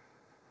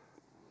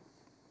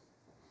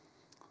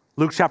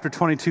 Luke chapter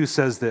 22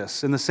 says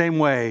this. In the same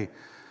way,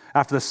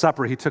 after the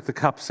supper, he took the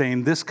cup,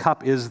 saying, "This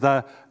cup is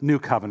the new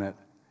covenant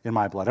in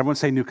my blood." Everyone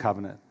say new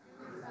covenant.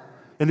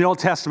 In the Old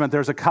Testament,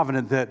 there's a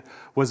covenant that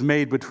was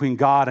made between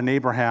God and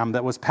Abraham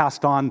that was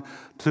passed on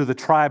to the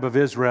tribe of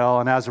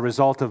Israel, and as a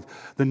result of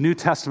the New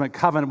Testament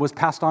covenant was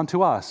passed on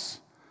to us.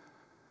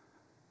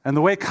 And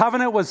the way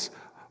covenant was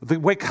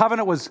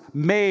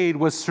made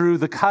was through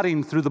the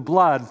cutting, through the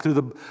blood,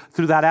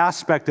 through that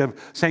aspect of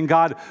saying,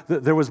 God,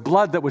 there was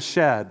blood that was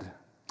shed.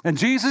 And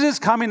Jesus is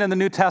coming in the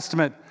New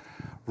Testament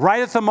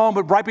right at the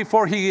moment, right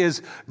before he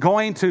is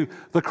going to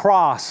the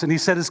cross. And he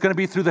said, it's going to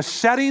be through the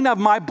shedding of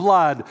my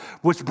blood,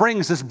 which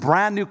brings this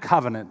brand new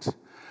covenant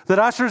that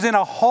ushers in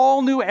a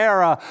whole new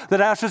era,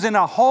 that ushers in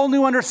a whole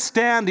new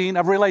understanding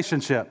of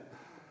relationship.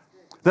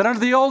 That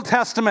under the Old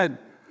Testament,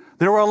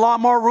 there were a lot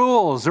more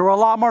rules. There were a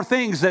lot more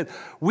things that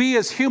we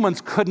as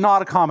humans could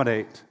not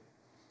accommodate.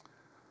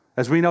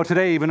 As we know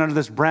today, even under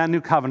this brand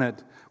new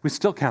covenant, we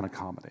still can't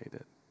accommodate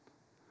it.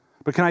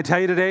 But can I tell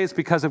you today, it's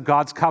because of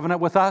God's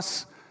covenant with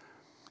us,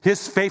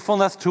 his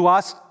faithfulness to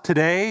us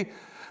today,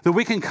 that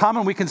we can come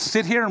and we can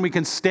sit here and we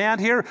can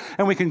stand here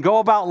and we can go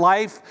about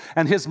life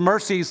and his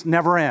mercies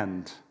never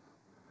end.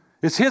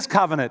 It's his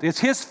covenant. It's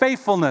his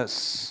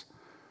faithfulness.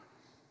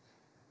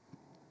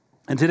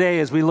 And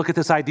today, as we look at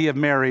this idea of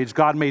marriage,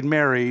 God made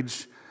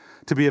marriage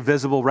to be a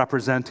visible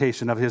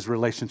representation of his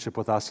relationship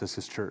with us as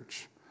his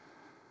church.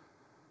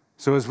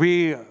 So as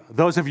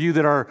those of you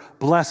that are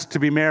blessed to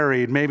be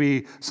married,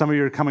 maybe some of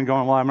you are coming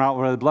going, well, I'm not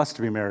really blessed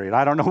to be married.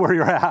 I don't know where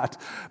you're at.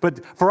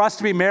 But for us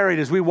to be married,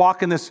 as we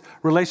walk in this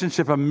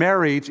relationship of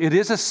marriage, it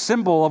is a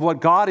symbol of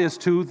what God is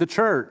to the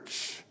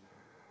church.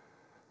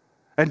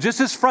 And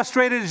just as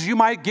frustrated as you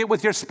might get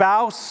with your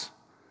spouse,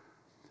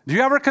 do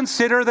you ever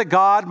consider that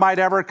God might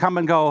ever come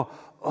and go,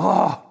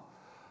 oh,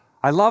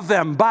 I love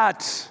them,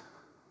 but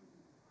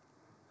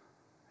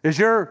is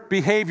your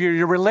behavior,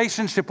 your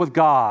relationship with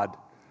God,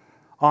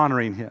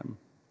 honoring him.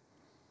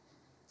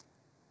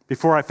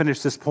 Before I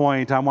finish this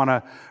point, I want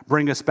to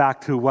bring us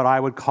back to what I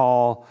would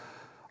call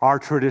our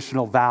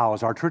traditional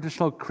vows, our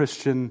traditional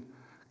Christian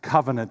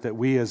covenant that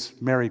we as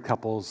married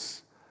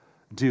couples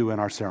do in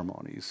our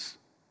ceremonies.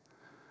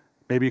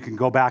 Maybe you can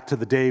go back to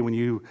the day when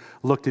you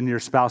looked in your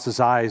spouse's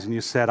eyes and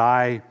you said,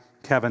 I,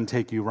 Kevin,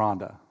 take you,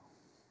 Rhonda,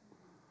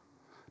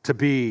 to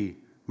be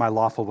my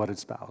lawful wedded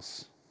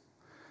spouse,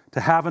 to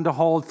have and to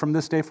hold from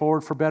this day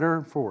forward for better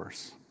and for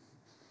worse,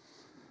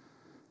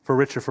 for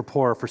richer, for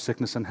poorer, for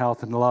sickness and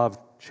health and love,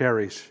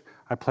 cherish.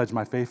 I pledge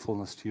my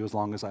faithfulness to you as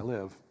long as I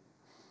live.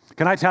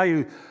 Can I tell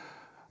you,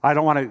 I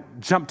don't want to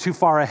jump too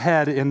far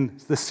ahead in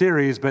the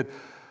series, but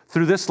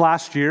through this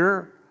last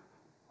year,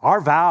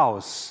 our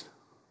vows,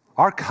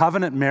 our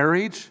covenant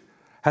marriage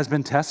has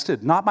been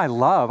tested. Not my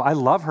love. I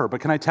love her,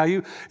 but can I tell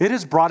you, it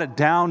has brought it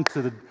down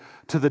to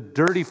the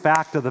dirty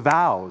fact of the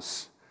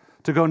vows.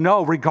 To go,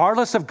 no,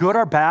 regardless of good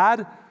or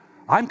bad,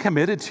 I'm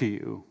committed to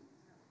you.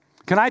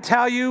 Can I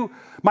tell you,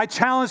 my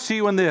challenge to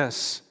you in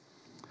this,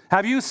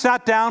 have you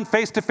sat down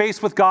face to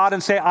face with God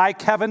and say, I,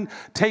 Kevin,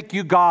 take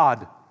you,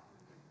 God,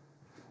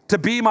 to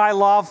be my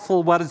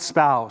lawful wedded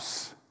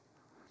spouse,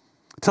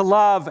 to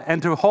love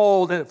and to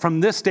hold from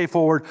this day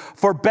forward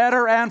for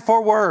better and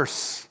for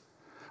worse,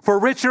 for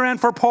richer and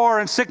for poor,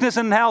 in sickness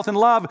and health, and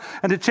love,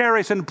 and to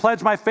cherish and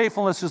pledge my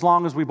faithfulness as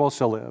long as we both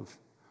shall live.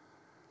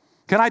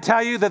 Can I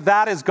tell you that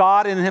that is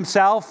God in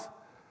himself?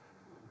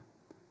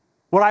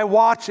 What I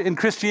watch in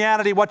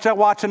Christianity, what I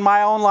watch in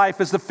my own life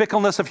is the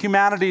fickleness of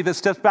humanity that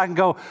steps back and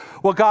go,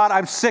 well, God,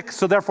 I'm sick,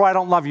 so therefore I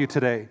don't love you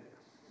today.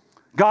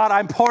 God,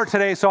 I'm poor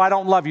today, so I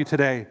don't love you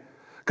today.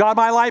 God,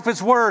 my life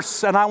is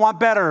worse and I want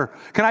better.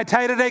 Can I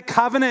tell you today,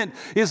 covenant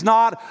is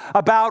not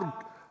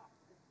about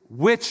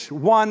which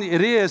one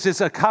it is. It's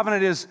a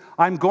covenant is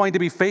I'm going to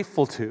be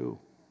faithful to.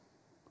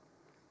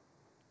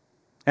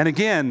 And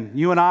again,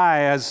 you and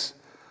I as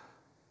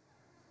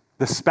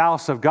the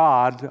spouse of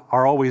God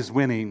are always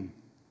winning.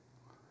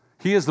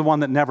 He is the one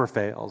that never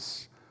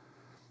fails.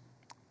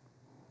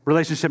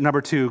 Relationship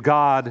number 2,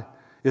 God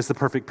is the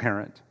perfect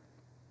parent.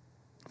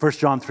 1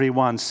 John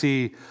 3:1,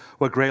 see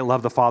what great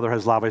love the Father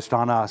has lavished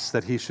on us,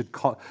 that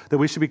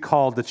we should be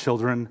called the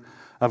children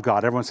of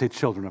God. Everyone say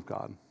children of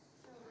God.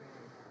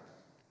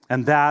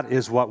 And that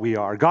is what we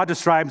are. God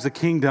describes the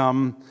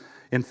kingdom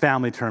in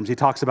family terms. He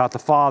talks about the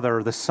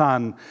Father, the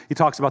Son. He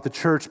talks about the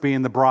church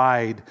being the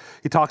bride.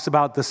 He talks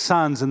about the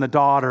sons and the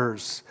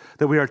daughters,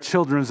 that we are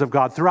children of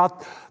God.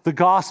 Throughout the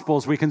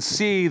Gospels, we can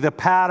see the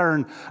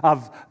pattern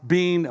of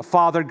being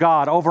Father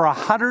God. Over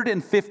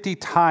 150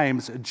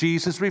 times,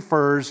 Jesus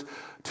refers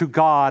to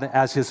God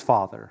as his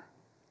Father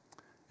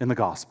in the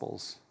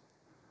Gospels.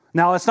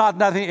 Now, it's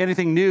not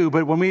anything new,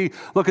 but when we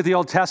look at the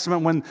Old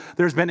Testament, when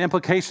there's been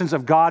implications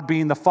of God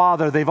being the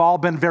Father, they've all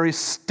been very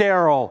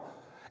sterile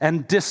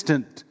and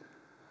distant.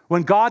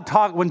 When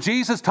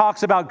Jesus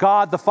talks about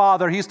God the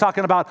Father, he's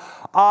talking about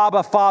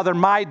Abba, Father,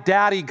 my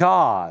daddy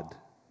God.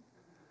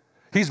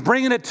 He's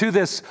bringing it to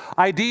this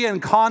idea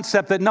and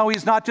concept that no,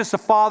 he's not just a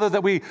father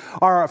that we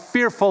are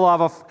fearful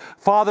of, a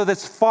father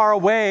that's far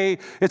away.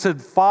 It's a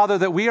father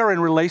that we are in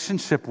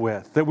relationship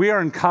with, that we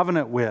are in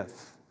covenant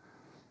with.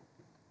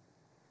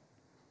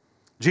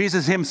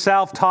 Jesus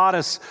himself taught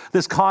us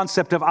this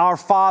concept of our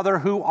Father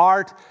who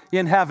art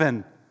in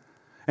heaven.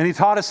 And he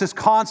taught us this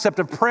concept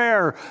of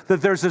prayer,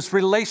 that there's this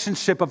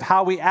relationship of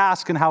how we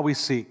ask and how we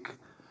seek.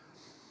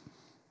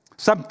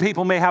 Some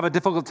people may have a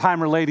difficult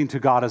time relating to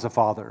God as a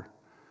father.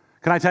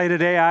 Can I tell you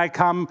today,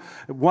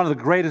 one of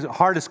the greatest,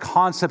 hardest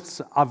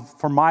concepts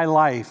for my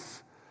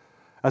life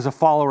as a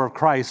follower of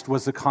Christ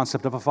was the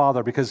concept of a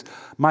father, because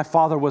my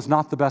father was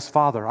not the best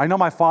father. I know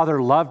my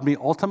father loved me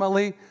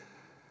ultimately,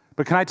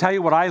 but can I tell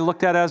you what I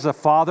looked at as a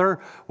father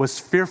was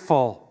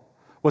fearful,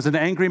 was an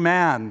angry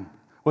man,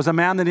 was a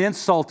man that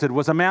insulted,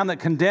 was a man that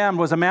condemned,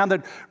 was a man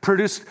that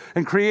produced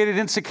and created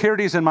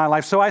insecurities in my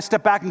life. So I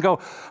step back and go,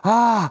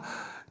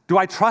 do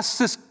I trust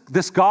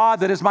this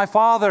God that is my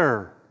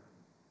father?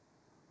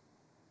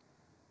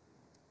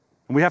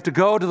 And we have to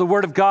go to the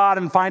Word of God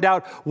and find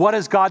out, what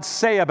does God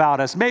say about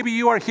us? Maybe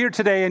you are here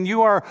today and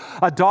you are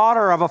a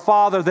daughter of a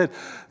father that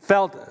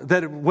felt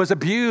that was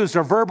abused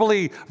or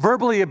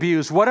verbally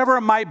abused, whatever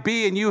it might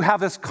be, and you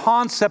have this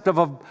concept of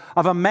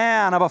a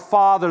man, of a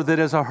father that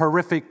is a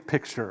horrific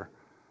picture.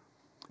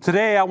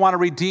 Today, I want to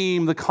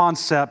redeem the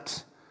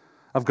concept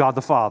of God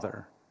the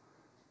Father.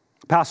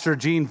 Pastor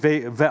Gene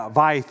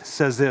Veith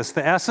says this: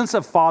 the essence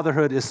of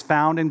fatherhood is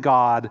found in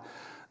God,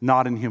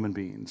 not in human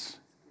beings.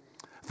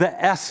 The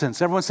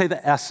essence, everyone say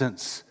the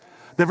essence.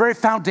 The very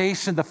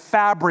foundation, the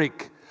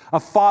fabric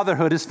of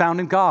fatherhood is found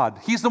in God.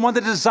 He's the one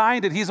that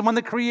designed it. He's the one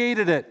that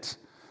created it.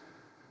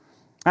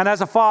 And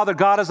as a father,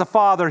 God as a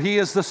father, he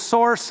is the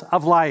source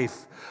of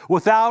life.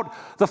 Without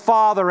the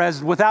Father,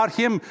 without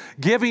him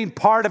giving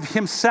part of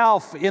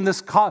himself in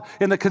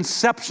the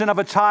conception of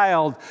a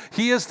child,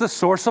 he is the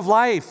source of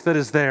life that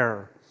is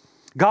there.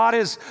 God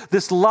is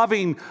this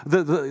loving,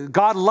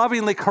 God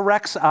lovingly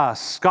corrects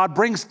us. God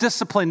brings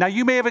discipline. Now,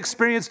 you may have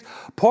experienced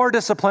poor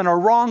discipline or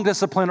wrong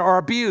discipline or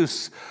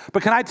abuse,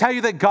 but can I tell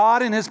you that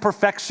God in his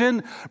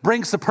perfection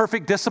brings the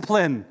perfect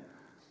discipline?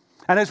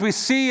 And as we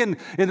see in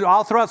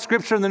all throughout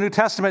Scripture in the New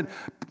Testament,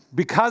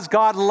 because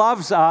God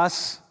loves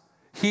us,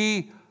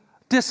 he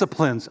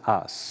disciplines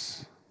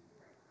us.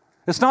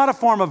 It's not a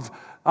form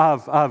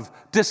of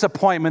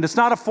disappointment. It's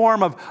not a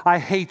form of I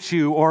hate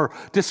you or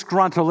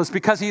disgruntled. It's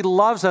because he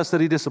loves us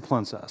that he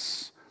disciplines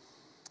us.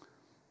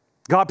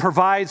 God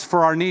provides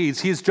for our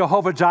needs. He's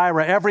Jehovah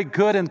Jireh. Every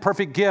good and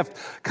perfect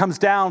gift comes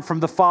down from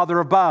the Father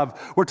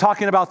above. We're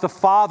talking about the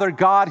Father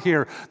God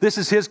here. This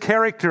is his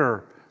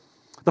character.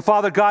 The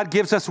Father God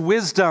gives us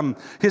wisdom.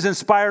 His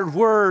inspired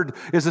word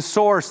is a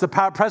source. The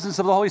presence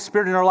of the Holy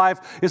Spirit in our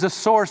life is a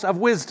source of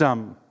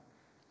wisdom.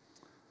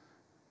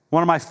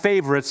 One of my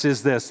favorites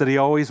is this, that he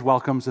always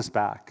welcomes us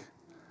back.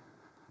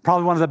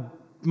 Probably one of the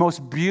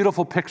most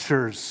beautiful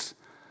pictures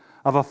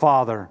of a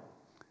father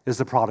is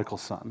the prodigal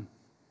son.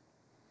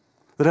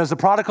 That as the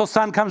prodigal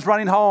son comes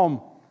running home,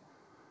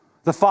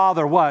 the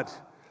father, what?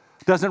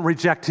 Doesn't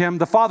reject him.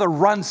 The father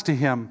runs to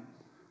him.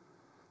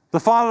 The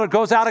father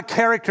goes out of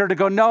character to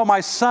go, no,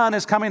 my son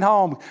is coming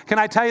home. Can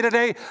I tell you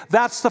today,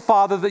 that's the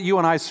Father that you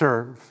and I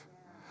serve.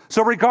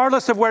 So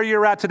regardless of where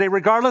you're at today,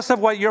 regardless of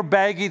what your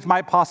baggage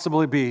might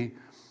possibly be,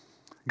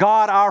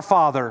 God, our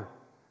Father,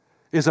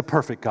 is a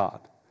perfect God.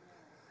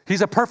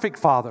 He's a perfect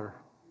Father.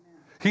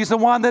 He's the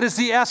one that is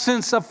the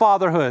essence of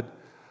fatherhood.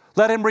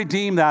 Let him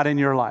redeem that in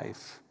your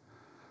life.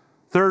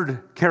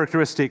 Third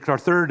characteristic, our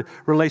third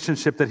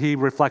relationship that he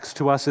reflects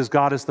to us is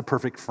God is the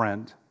perfect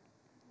friend.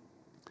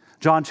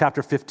 John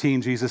chapter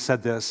 15, Jesus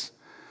said this,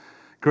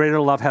 greater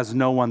love has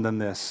no one than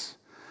this,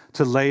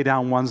 to lay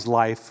down one's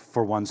life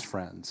for one's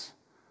friends.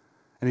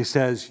 And he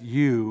says,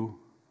 you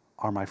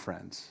are my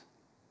friends.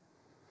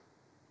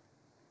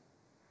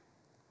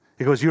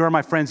 He goes, you are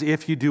my friends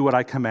if you do what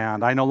I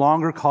command. I no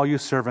longer call you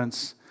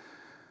servants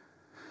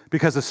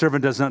because the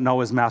servant does not know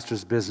his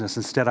master's business.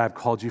 Instead, I have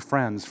called you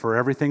friends, for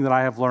everything that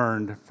I have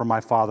learned from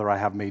my Father I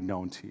have made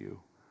known to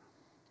you.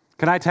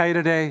 Can I tell you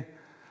today,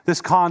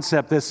 this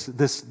concept,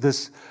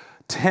 this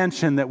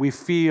tension that we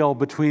feel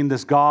between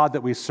this God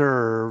that we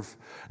serve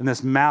and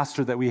this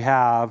master that we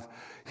have,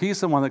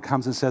 he's the one that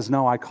comes and says,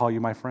 no, I call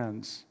you my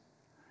friends.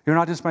 You're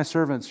not just my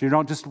servants. You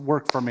don't just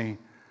work for me.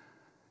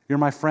 You're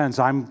my friends.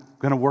 I'm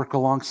going to work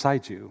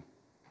alongside you.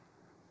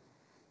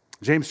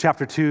 James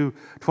chapter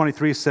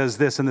 2:23 says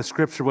this, and the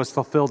scripture was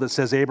fulfilled. It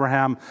says,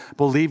 Abraham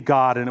believed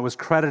God, and it was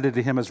credited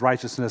to him as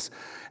righteousness,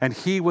 and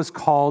he was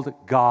called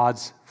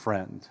God's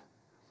friend.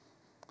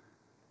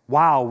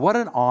 Wow, what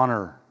an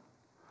honor.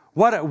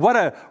 What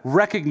a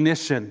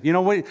recognition. You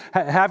know,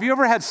 have you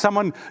ever had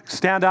someone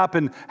stand up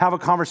and have a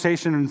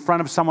conversation in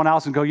front of someone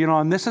else and go, you know,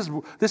 and this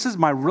is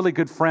my really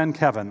good friend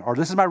Kevin, or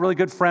this is my really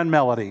good friend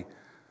Melody.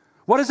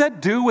 What does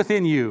that do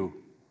within you?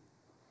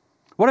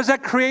 What does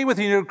that create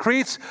within you? It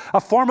creates a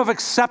form of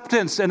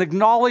acceptance and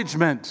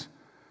acknowledgement.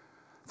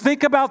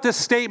 Think about this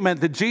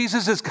statement that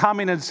Jesus is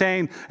coming and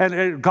saying,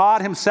 and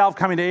God himself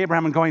coming to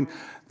Abraham and going,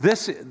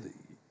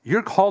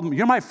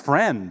 you're my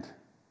friend.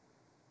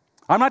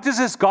 I'm not just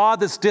this God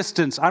that's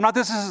distant. I'm not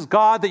just this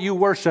God that you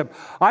worship.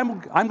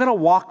 I'm going to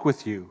walk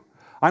with you.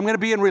 I'm going to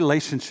be in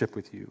relationship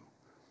with you.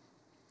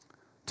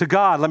 To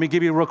God, let me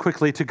give you real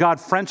quickly, to God,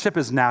 friendship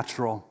is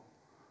natural.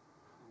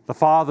 The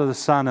Father, the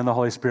Son, and the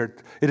Holy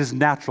Spirit, it is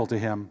natural to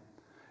him.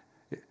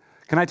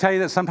 Can I tell you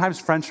that sometimes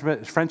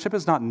friendship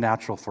is not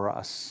natural for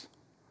us?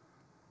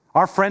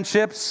 Our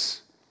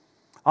friendships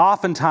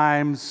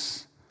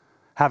oftentimes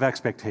have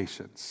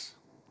expectations.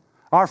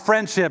 Our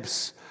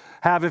friendships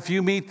have, if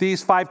you meet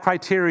these 5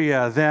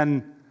 criteria,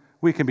 then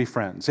we can be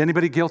friends.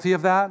 Anybody guilty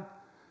of that?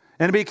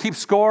 Anybody keep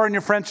score in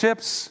your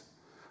friendships?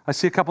 I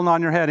see a couple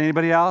nodding your head.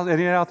 Anybody else?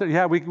 Anybody out there?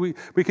 Yeah, we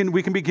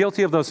can be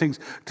guilty of those things.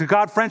 To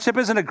God, friendship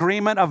is an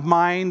agreement of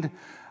mind,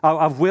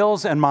 of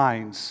wills and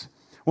minds.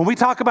 When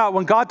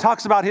God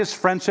talks about his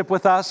friendship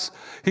with us,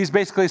 he's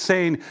basically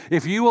saying,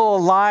 if you will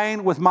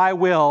align with my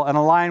will and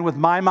align with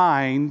my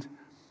mind,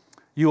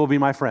 you will be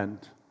my friend.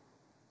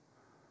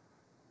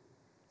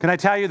 Can I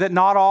tell you that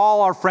not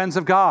all are friends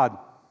of God?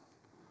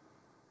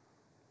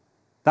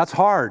 That's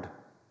hard,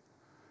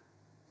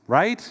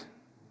 right?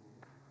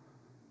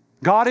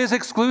 God is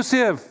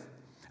exclusive.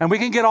 And we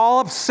can get all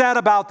upset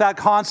about that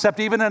concept,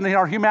 even in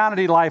our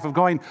humanity life, of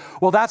going,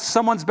 well, that's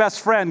someone's best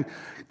friend.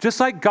 Just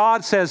like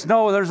God says,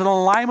 no, there's an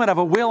alignment of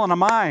a will and a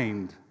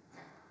mind.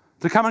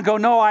 To come and go,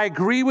 no, I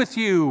agree with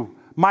you.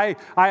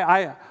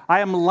 I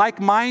am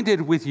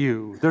like-minded with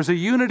you. There's a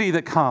unity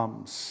that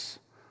comes.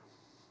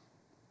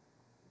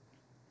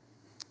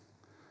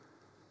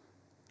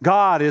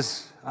 To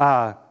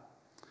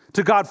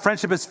God,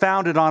 friendship is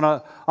founded on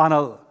a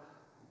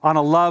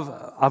love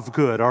of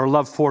good, or a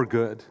love for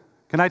good.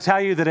 Can I tell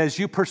you that as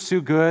you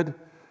pursue good,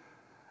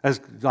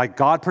 as like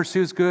God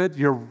pursues good,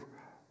 your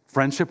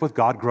friendship with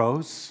God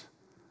grows?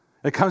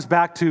 It comes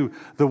back to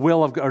the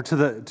will of, or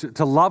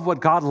to love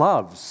what God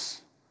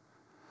loves,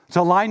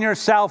 to align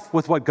yourself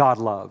with what God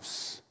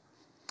loves,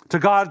 To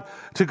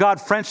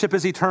God, friendship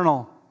is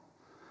eternal.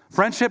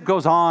 Friendship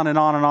goes on and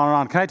on and on and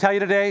on. Can I tell you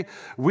today,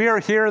 we are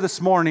here this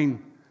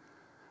morning,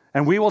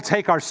 and we will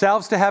take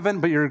ourselves to heaven,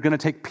 but you're going to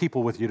take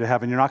people with you to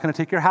heaven. You're not going to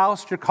take your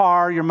house, your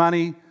car, your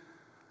money.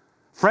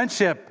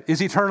 Friendship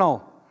is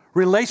eternal.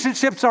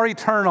 Relationships are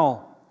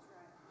eternal.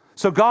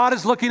 So God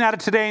is looking at it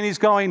today, and he's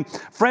going,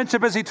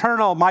 friendship is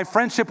eternal. My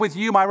friendship with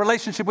you, my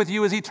relationship with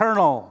you is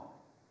eternal.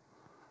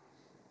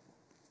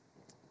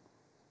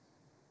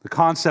 The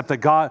concept that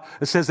God,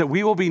 it says that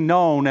we will be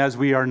known as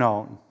we are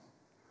known.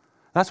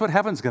 That's what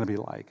heaven's going to be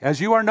like. As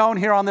you are known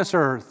here on this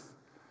earth,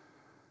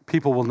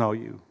 people will know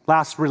you.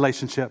 Last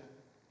relationship.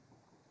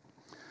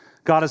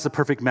 God is the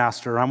perfect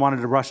master. I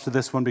wanted to rush to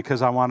this one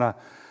because I want to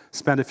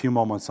spend a few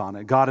moments on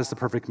it. God is the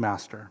perfect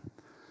master.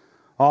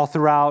 All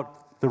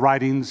throughout the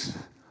writings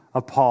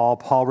of Paul,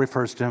 Paul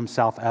refers to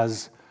himself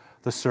as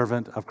the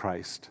servant of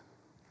Christ.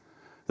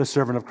 The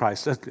servant of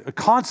Christ. A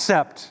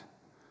concept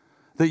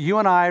that you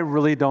and I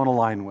really don't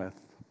align with.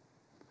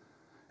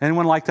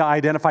 Anyone like to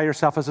identify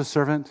yourself as a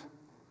servant?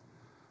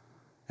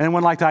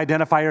 Anyone like to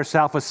identify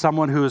yourself as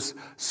someone who is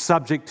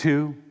subject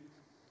to?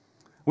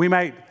 We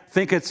might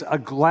think it's a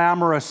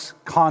glamorous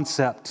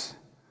concept,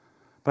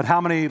 but how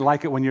many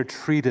like it when you're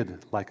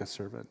treated like a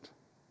servant?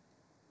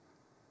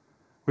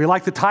 We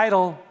like the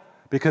title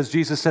because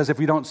Jesus says if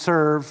we don't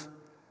serve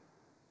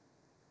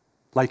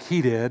like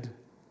he did,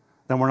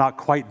 then we're not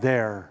quite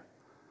there.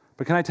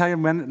 But can I tell you,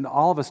 men,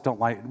 all of us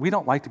we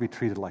don't like to be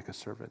treated like a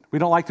servant. We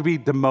don't like to be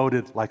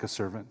demoted like a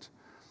servant.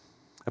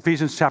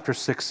 Ephesians chapter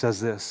 6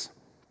 says this: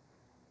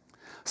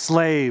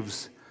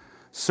 slaves,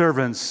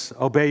 servants,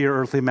 obey your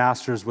earthly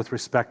masters with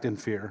respect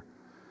and fear,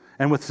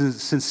 and with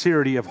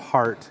sincerity of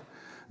heart,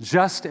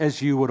 just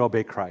as you would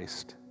obey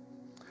Christ.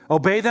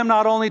 Obey them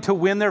not only to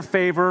win their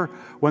favor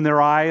when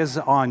their eye is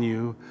on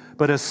you,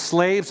 but as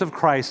slaves of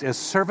Christ, as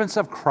servants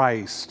of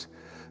Christ,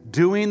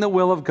 doing the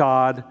will of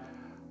God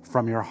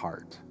from your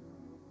heart.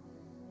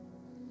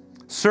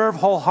 Serve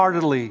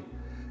wholeheartedly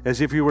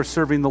as if you were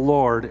serving the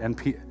Lord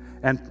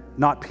and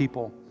not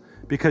people,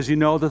 because you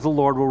know that the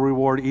Lord will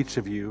reward each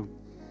of you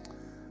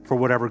for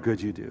whatever good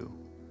you do.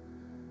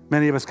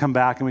 Many of us come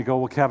back and we go,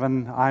 well,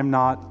 Kevin, I'm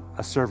not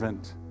a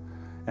servant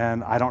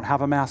and I don't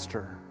have a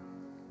master.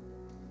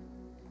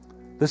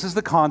 This is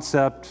the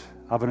concept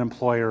of an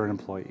employer and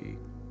employee,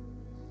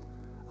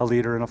 a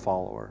leader and a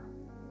follower.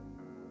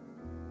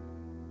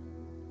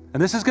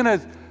 And this is going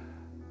to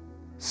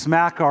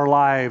smack our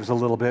lives a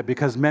little bit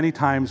because many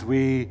times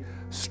we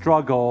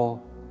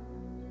struggle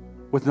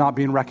with not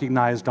being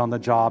recognized on the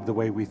job the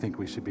way we think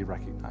we should be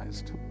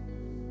recognized.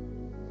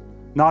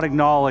 Not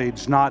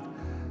acknowledged, not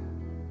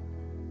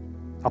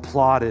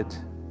applauded.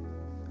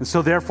 And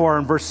so therefore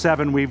in verse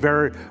 7, we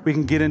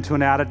can get into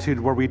an attitude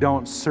where we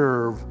don't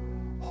serve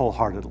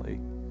wholeheartedly.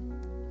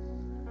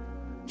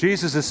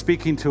 Jesus is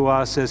speaking to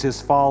us as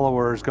his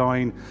followers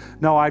going,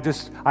 no,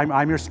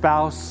 I'm your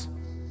spouse,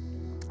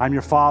 I'm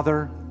your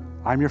father,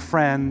 I'm your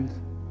friend,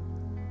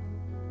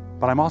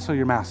 but I'm also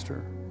your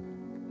master.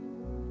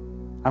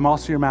 I'm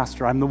also your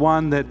master. I'm the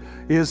one that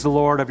is the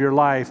Lord of your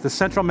life. The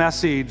central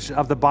message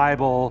of the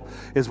Bible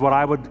is what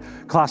I would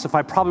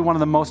classify probably one of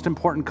the most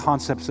important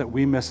concepts that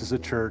we miss as a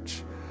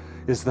church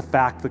is the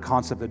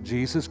concept that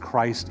Jesus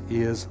Christ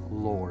is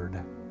Lord.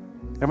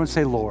 Everyone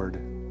say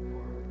Lord.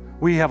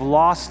 We have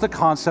lost the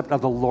concept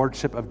of the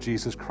lordship of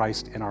Jesus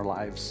Christ in our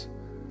lives.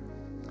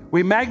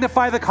 We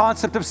magnify the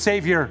concept of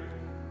Savior.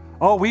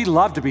 Oh, we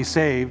love to be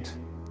saved.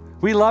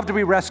 We love to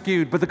be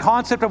rescued. But the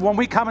concept of when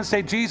we come and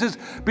say, Jesus,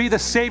 be the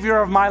Savior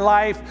of my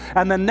life,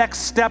 and the next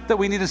step that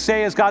we need to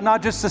say is, God,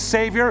 not just the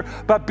Savior,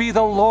 but be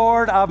the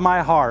Lord of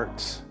my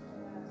heart.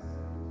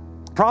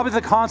 Probably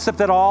the concept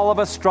that all of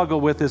us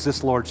struggle with is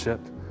this lordship.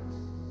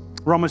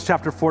 Romans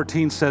chapter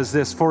 14 says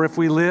this: for if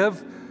we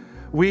live,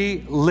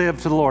 we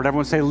live to the Lord.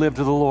 Everyone say, live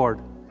to the Lord.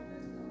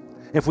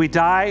 If we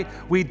die,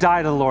 we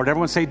die to the Lord.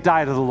 Everyone say,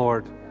 die to the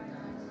Lord.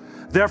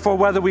 Therefore,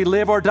 whether we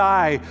live or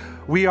die,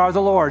 we are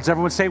the Lord's.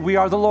 Everyone say, we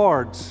are the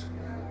Lord's.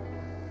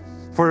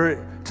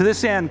 For to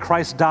this end,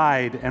 Christ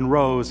died and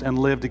rose and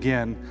lived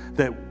again,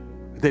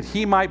 that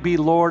he might be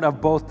Lord of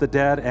both the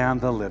dead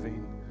and the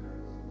living.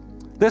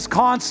 This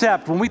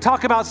concept, when we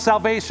talk about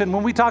salvation,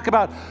 when we talk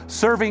about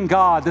serving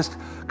God, this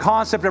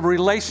concept of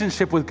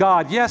relationship with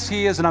God, yes,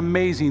 he is an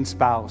amazing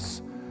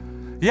spouse.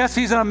 Yes,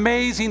 he's an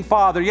amazing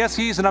father. Yes,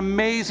 he's an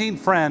amazing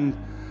friend,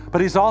 but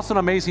he's also an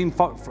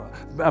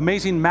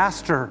amazing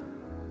master.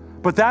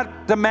 But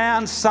that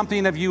demands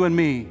something of you and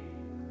me.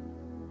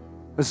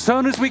 As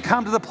soon as we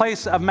come to the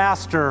place of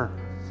master,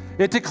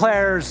 it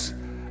declares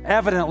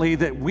evidently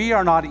that we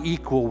are not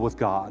equal with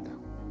God.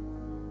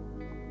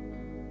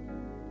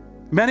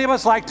 Many of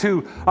us like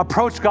to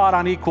approach God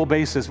on equal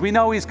basis. We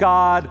know he's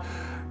God.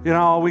 You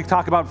know, we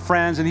talk about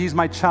friends and he's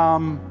my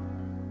chum.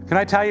 Can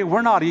I tell you,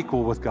 we're not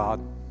equal with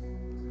God.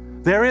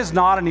 There is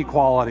not an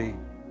equality.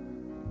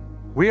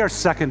 We are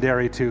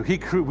secondary to.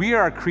 We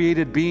are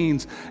created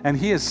beings, and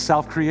he is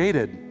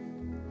self-created.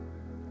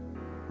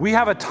 We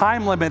have a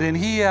time limit, and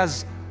he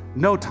has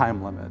no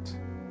time limit.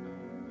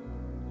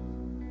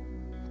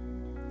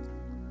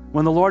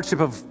 When the lordship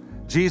of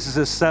Jesus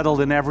is settled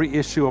in every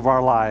issue of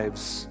our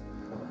lives,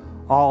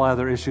 all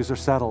other issues are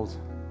settled.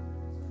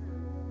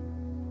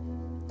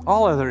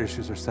 All other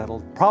issues are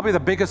settled. Probably the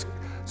biggest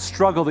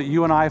struggle that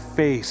you and I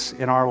face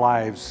in our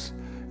lives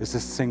is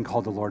this thing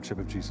called the Lordship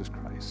of Jesus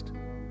Christ.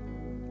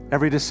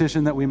 Every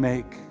decision that we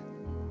make,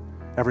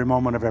 every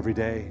moment of every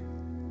day.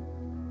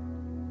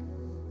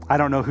 I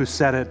don't know who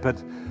said it,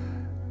 but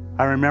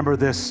I remember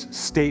this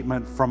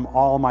statement from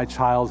all my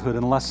childhood: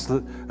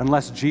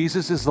 unless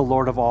Jesus is the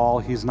Lord of all,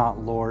 he's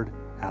not Lord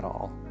at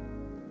all.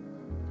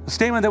 A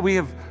statement that we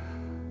have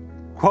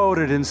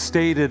quoted and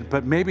stated,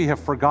 but maybe have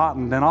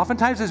forgotten. And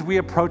oftentimes as we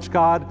approach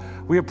God,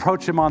 we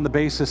approach him on the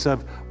basis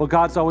of, well,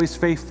 God's always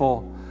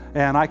faithful,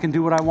 and I can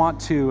do what I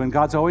want to, and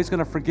God's always going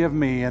to forgive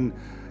me. And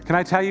can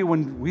I tell you,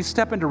 when we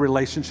step into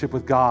relationship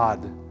with God,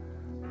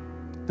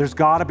 there's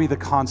got to be the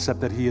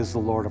concept that he is the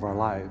Lord of our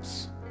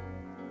lives.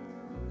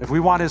 If we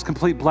want his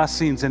complete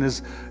blessings and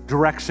his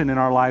direction in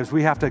our lives,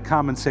 we have to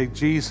come and say,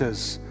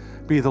 Jesus,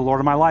 be the Lord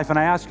of my life. And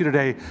I ask you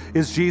today,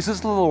 is Jesus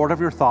the Lord of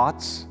your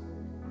thoughts?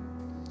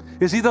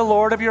 Is he the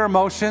Lord of your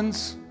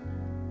emotions?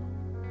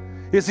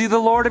 Is he the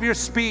Lord of your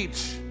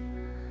speech?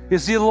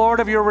 Is he the Lord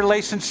of your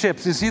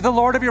relationships? Is he the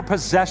Lord of your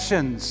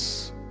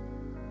possessions?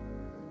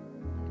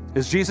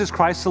 Is Jesus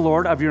Christ the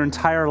Lord of your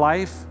entire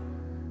life?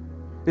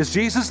 Is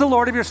Jesus the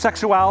Lord of your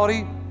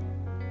sexuality?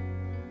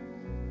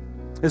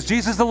 Is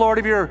Jesus the Lord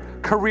of your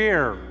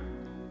career?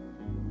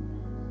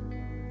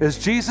 Is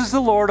Jesus the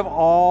Lord of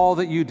all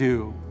that you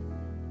do?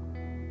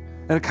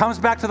 And it comes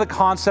back to the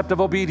concept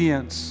of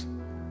obedience,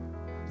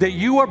 that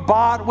you are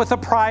bought with a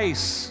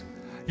price.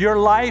 Your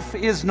life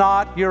is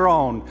not your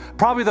own.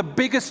 Probably the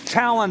biggest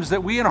challenge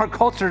that we in our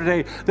culture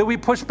today, that we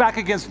push back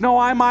against. No,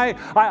 I'm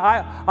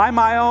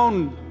my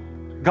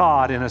own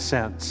God in a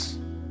sense.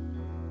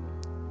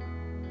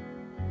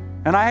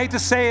 And I hate to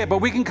say it, but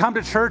we can come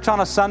to church on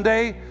a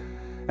Sunday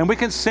and we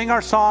can sing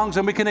our songs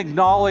and we can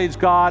acknowledge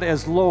God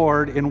as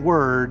Lord in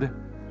word,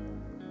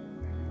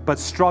 but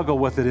struggle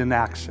with it in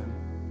action.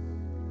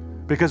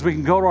 Because we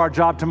can go to our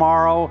job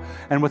tomorrow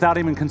and without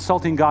even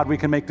consulting God, we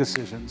can make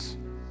decisions.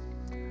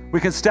 We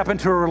can step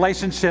into a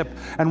relationship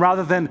and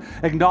rather than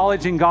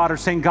acknowledging God or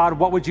saying, God,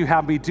 what would you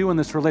have me do in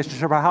this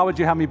relationship? Or how would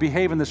you have me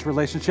behave in this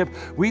relationship?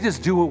 We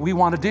just do what we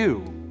want to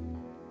do.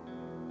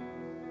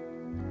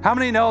 How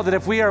many know that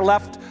if we are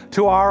left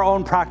to our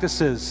own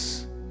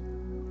practices,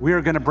 we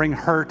are going to bring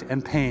hurt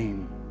and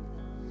pain?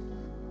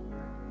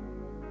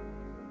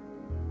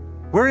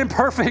 We're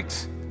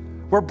imperfect.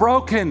 We're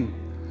broken.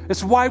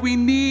 It's why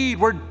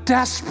we're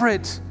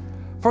desperate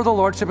for the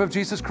Lordship of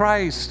Jesus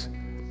Christ.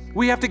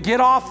 We have to get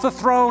off the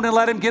throne and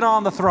let him get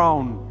on the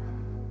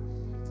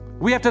throne.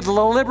 We have to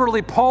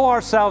deliberately pull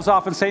ourselves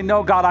off and say,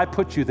 no, God, I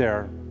put you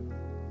there.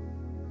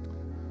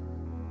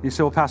 You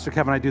say, well, Pastor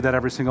Kevin, I do that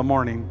every single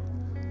morning.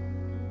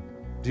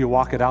 Do you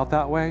walk it out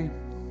that way?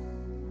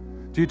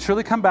 Do you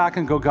truly come back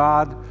and go,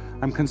 God,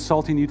 I'm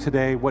consulting you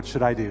today. What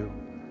should I do?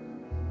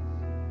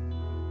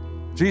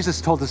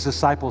 Jesus told his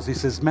disciples, he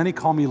says, many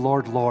call me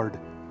Lord, Lord.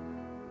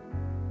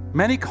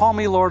 Many call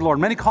me Lord, Lord.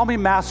 Many call me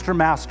Master,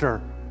 Master.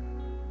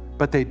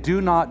 But they do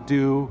not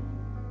do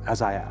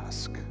as I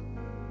ask.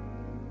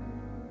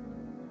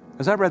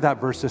 As I read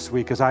that verse this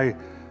week, as I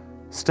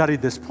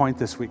studied this point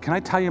this week, can I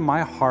tell you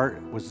my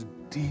heart was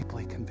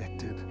deeply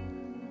convicted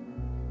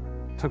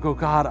to go,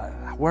 God,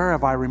 where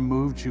have I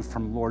removed you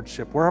from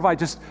lordship? Where have I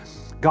just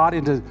got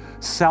into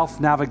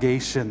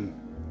self-navigation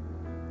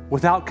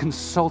without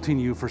consulting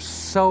you for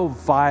so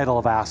vital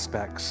of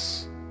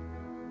aspects?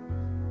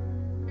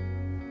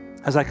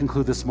 As I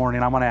conclude this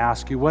morning, I want to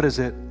ask you, what is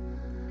it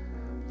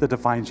that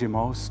defines you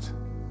most?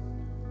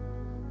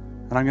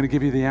 And I'm going to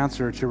give you the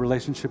answer. It's your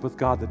relationship with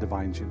God that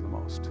defines you the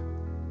most.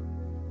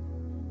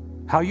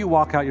 How you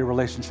walk out your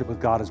relationship with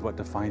God is what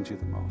defines you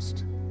the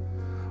most.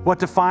 What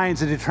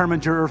defines and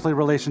determines your earthly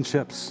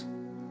relationships?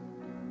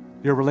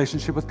 Your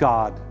relationship with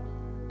God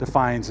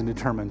defines and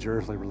determines your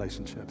earthly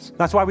relationships.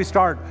 That's why we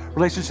start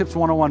Relationships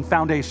 101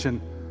 Foundation.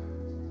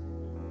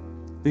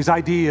 These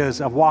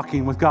ideas of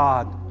walking with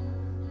God.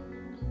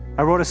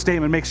 I wrote a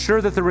statement, make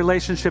sure that the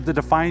relationship that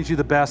defines you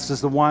the best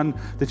is the one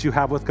that you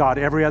have with God.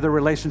 Every other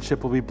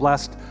relationship will be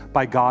blessed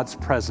by God's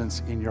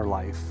presence in your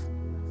life.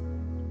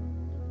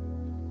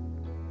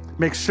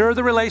 Make sure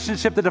the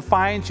relationship that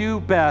defines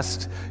you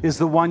best is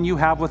the one you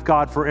have with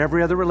God, for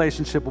every other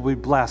relationship will be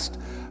blessed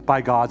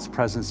by God's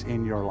presence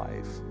in your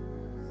life.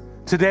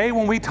 Today,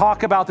 when we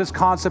talk about this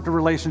concept of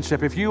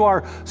relationship, if you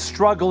are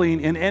struggling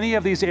in any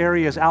of these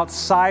areas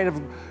outside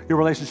of your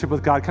relationship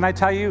with God, can I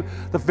tell you,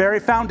 the very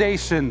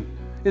foundation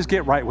is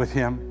get right with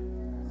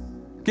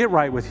him. Get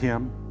right with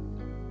him.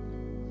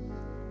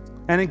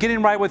 And in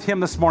getting right with him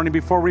this morning,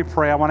 before we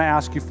pray, I want to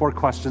ask you 4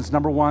 questions.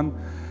 Number 1,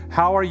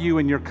 how are you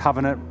in your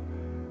covenant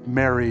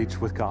marriage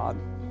with God?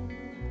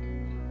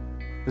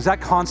 Is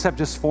that concept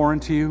just foreign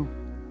to you?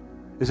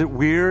 Is it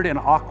weird and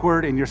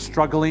awkward and you're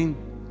struggling?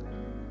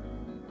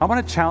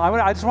 I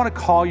just want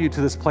to call you to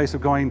this place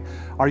of going,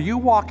 are you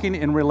walking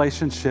in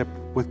relationship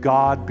with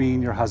God being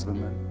your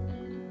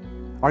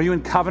husbandman? Are you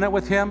in covenant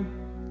with him?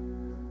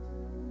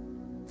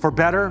 For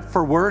better,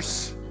 for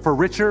worse, for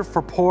richer,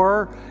 for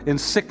poorer, in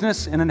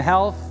sickness and in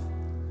health.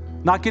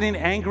 Not getting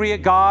angry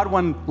at God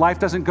when life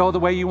doesn't go the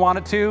way you want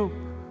it to.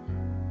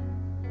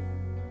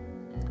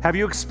 Have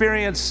you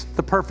experienced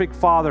the perfect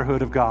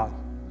fatherhood of God?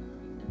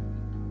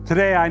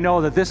 Today, I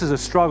know that this is a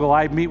struggle.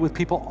 I meet with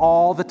people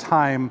all the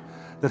time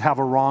that have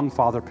a wrong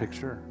father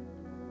picture.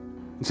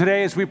 And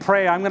today, as we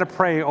pray, I'm going to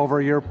pray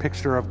over your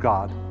picture of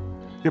God,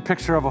 your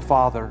picture of a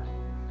father,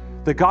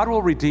 that God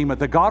will redeem it,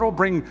 that God will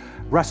bring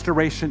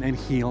restoration and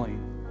healing.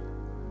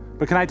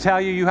 But can I tell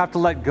you, you have to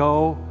let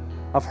go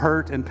of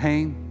hurt and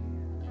pain.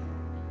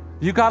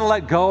 You got to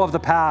let go of the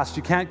past.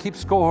 You can't keep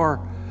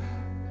score.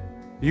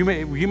 You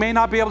may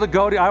not be able to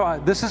go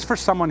to, this is for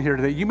someone here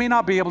today. You may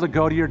not be able to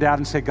go to your dad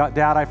and say,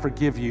 Dad, I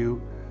forgive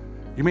you.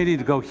 You may need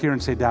to go here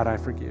and say, Dad, I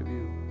forgive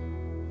you.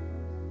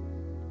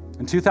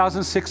 In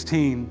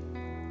 2016,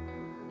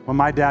 when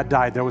my dad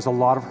died, there was a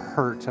lot of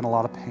hurt and a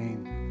lot of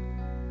pain.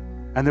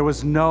 And there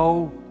was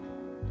no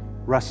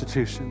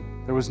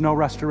restitution. There was no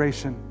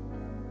restoration.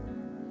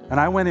 And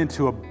I went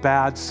into a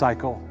bad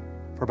cycle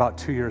for about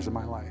 2 years of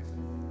my life.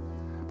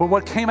 But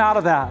what came out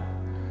of that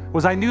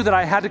was I knew that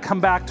I had to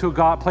come back to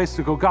a place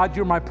to go, God,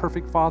 you're my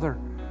perfect father.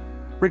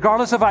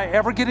 Regardless if I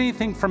ever get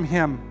anything from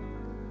him,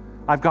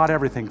 I've got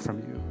everything from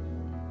you.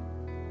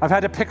 I've had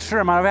to picture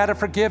him. I've had to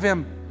forgive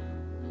him.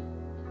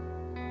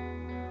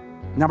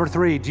 Number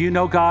 3, do you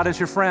know God as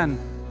your friend?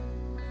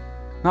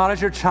 Not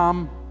as your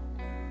chum,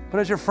 but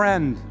as your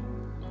friend.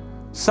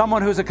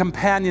 Someone who's a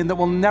companion that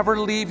will never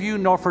leave you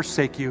nor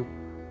forsake you.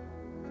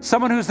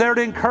 Someone who's there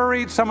to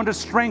encourage, someone to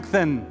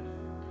strengthen,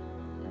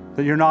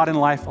 that you're not in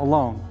life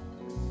alone.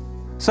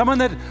 Someone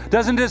that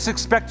doesn't just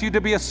expect you to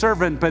be a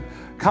servant, but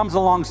comes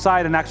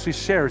alongside and actually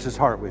shares his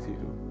heart with you.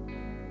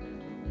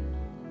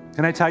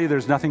 Can I tell you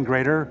there's nothing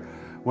greater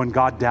when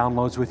God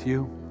downloads with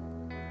you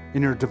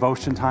in your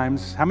devotion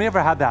times? How many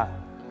ever had that?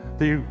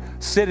 That you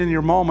sit in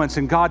your moments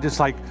and God just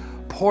like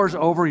pours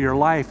over your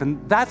life,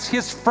 and that's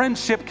his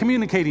friendship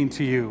communicating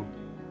to you.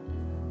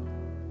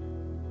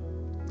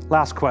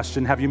 Last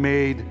question, have you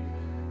made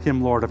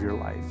him Lord of your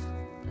life?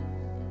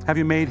 Have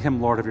you made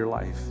him Lord of your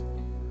life?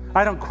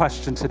 I don't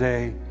question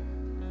today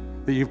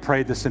that you've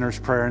prayed the sinner's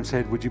prayer and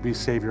said, would you be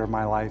Savior of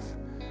my life?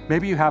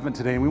 Maybe you haven't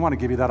today, and we want to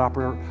give you that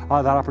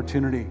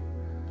opportunity.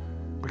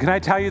 But can I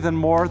tell you that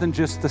more than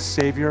just the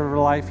Savior of your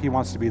life, he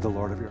wants to be the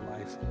Lord of your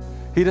life.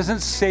 He doesn't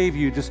save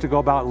you just to go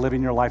about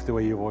living your life the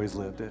way you've always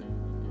lived it.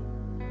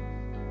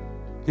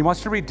 He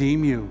wants to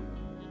redeem you.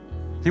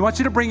 He wants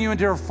you to bring you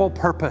into your full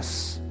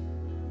purpose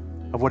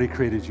of what he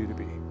created you to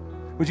be.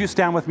 Would you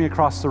stand with me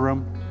across the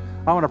room?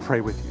 I want to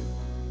pray with you.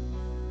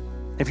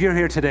 If you're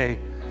here today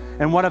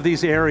and one of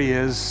these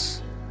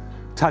areas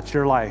touch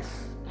your life,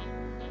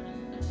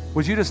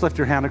 would you just lift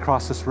your hand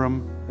across this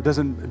room? It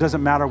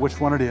doesn't matter which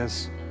one it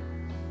is.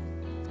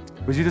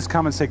 Would you just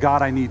come and say,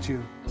 God, I need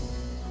you.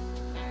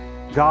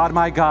 God,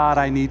 my God,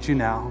 I need you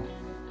now.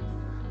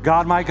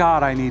 God, my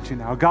God, I need you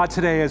now. God,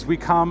 today as we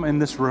come in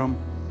this room,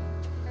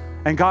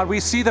 and God, we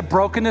see the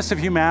brokenness of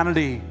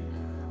humanity.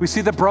 We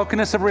see the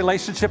brokenness of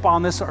relationship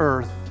on this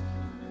earth.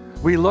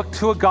 We look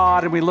to a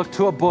God and we look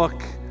to a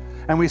book,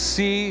 and we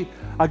see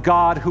a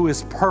God who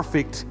is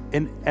perfect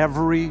in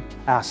every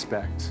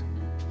aspect.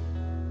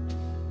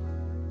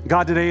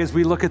 God, today as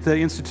we look at the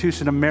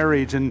institution of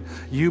marriage and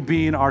you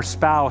being our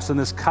spouse and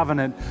this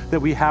covenant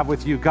that we have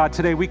with you, God,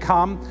 today we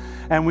come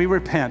and we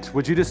repent.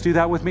 Would you just do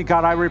that with me?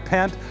 God, I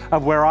repent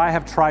of where I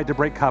have tried to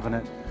break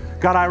covenant.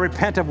 God, I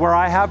repent of where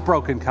I have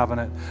broken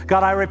covenant.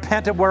 God, I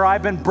repent of where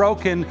I've been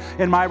broken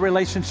in my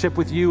relationship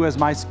with you as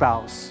my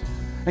spouse.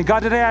 And God,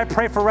 today I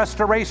pray for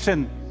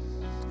restoration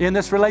in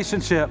this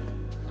relationship.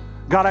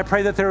 God, I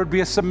pray that there would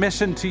be a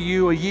submission to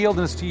you, a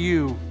yieldness to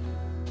you.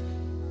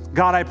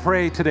 God, I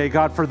pray today,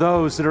 God, for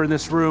those that are in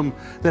this room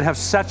that have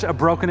such a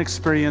broken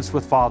experience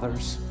with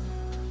fathers.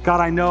 God,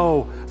 I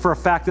know for a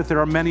fact that there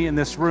are many in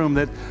this room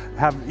that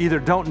have either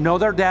don't know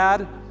their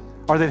dad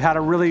or they've had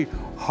a really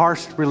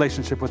harsh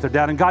relationship with their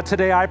dad. And God,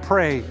 today I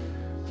pray,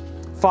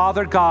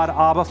 Father God,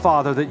 Abba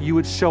Father, that you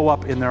would show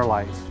up in their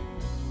life.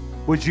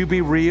 Would you be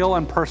real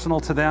and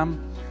personal to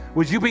them?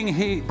 Would you bring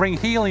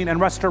healing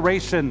and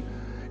restoration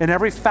in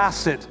every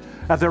facet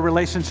of their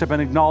relationship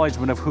and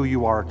acknowledgement of who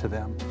you are to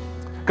them?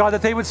 God,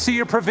 that they would see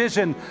your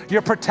provision,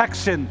 your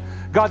protection.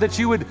 God, that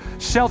you would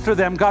shelter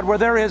them. God, where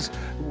there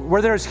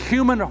is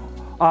human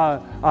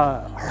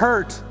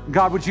hurt,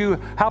 God, would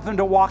you help them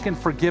to walk in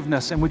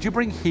forgiveness? And would you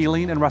bring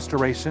healing and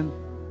restoration?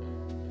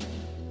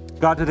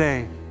 God,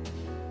 today,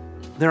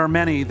 there are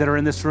many that are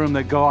in this room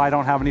that go, I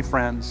don't have any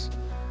friends.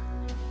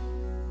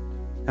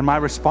 And my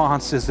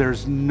response is,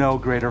 there's no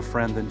greater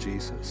friend than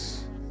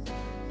Jesus.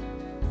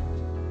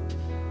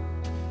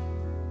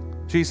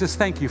 Jesus,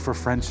 thank you for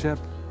friendship.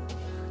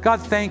 God,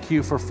 thank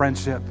you for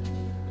friendship.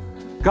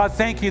 God,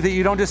 thank you that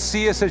you don't just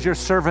see us as your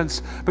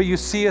servants, but you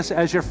see us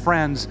as your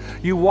friends.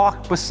 You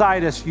walk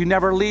beside us. You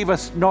never leave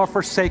us nor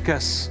forsake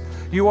us.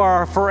 You are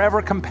our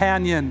forever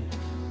companion.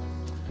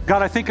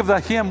 God, I think of the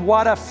hymn,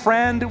 what a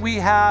friend we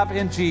have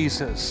in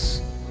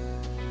Jesus.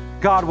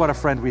 God, what a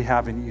friend we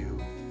have in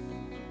you.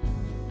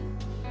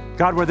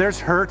 God, where there's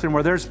hurt and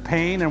where there's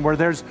pain and where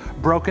there's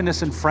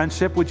brokenness in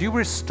friendship, would you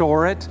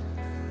restore it,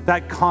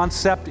 that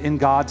concept in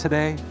God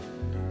today?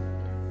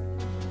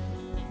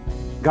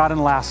 God,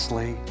 and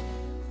lastly,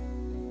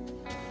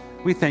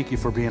 we thank you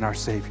for being our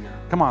Savior.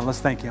 Come on, let's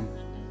thank him.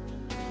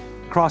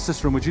 Across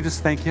this room, would you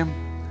just thank him?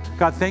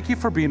 God, thank you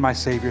for being my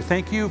Savior.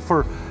 Thank you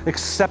for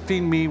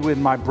accepting me with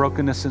my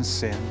brokenness and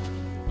sin.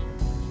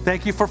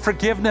 Thank you for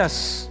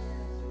forgiveness.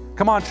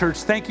 Come on, church,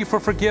 thank you for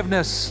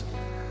forgiveness.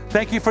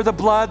 Thank you for the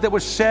blood that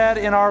was shed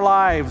in our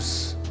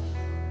lives.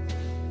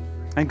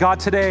 And God,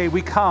 today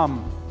we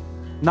come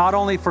not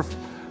only for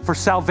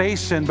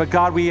salvation, but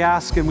God, we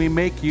ask and we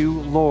make you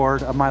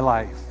Lord of my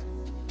life.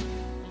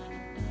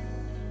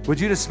 Would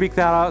you just speak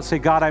that out? Say,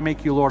 God, I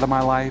make you Lord of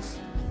my life.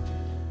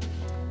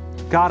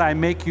 God, I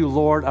make you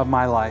Lord of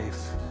my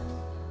life.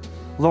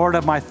 Lord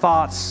of my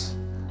thoughts,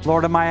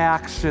 Lord of my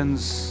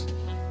actions.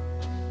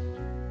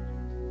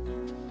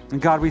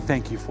 And God, we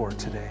thank you for it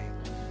today.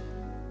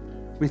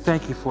 We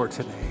thank you for it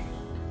today.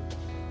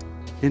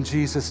 In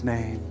Jesus'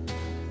 name,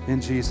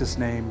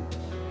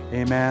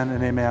 amen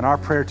and amen. Our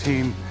prayer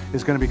team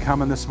is going to be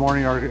coming this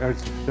morning, or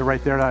they're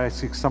right there. I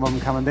see some of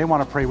them coming. They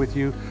want to pray with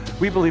you.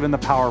 We believe in the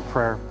power of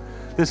prayer.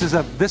 This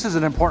is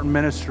an important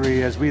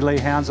ministry as we lay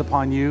hands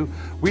upon you.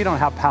 We don't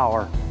have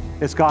power.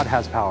 It's God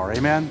has power.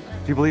 Amen?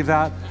 Do you believe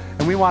that?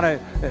 And we want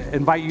to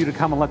invite you to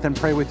come and let them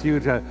pray with you,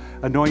 to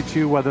anoint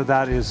you, whether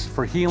that is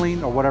for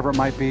healing or whatever it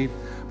might be.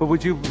 But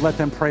would you let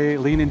them pray,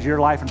 lean into your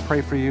life and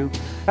pray for you?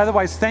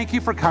 Otherwise, thank you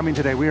for coming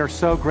today. We are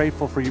so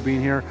grateful for you being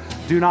here.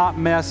 Do not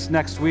miss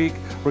next week.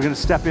 We're going to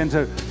step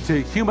into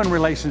human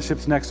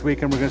relationships next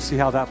week, and we're going to see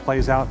how that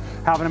plays out.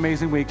 Have an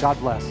amazing week. God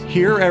bless.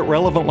 Here at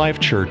Relevant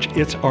Life Church,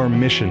 it's our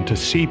mission to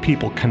see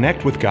people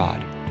connect with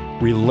God,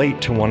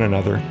 relate to one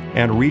another,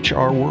 and reach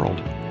our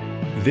world.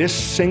 This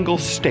single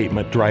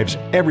statement drives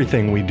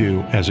everything we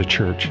do as a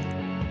church.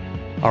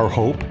 Our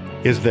hope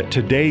is that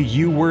today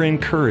you were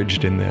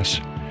encouraged in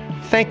this.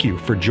 Thank you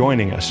for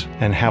joining us,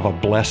 and have a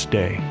blessed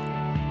day.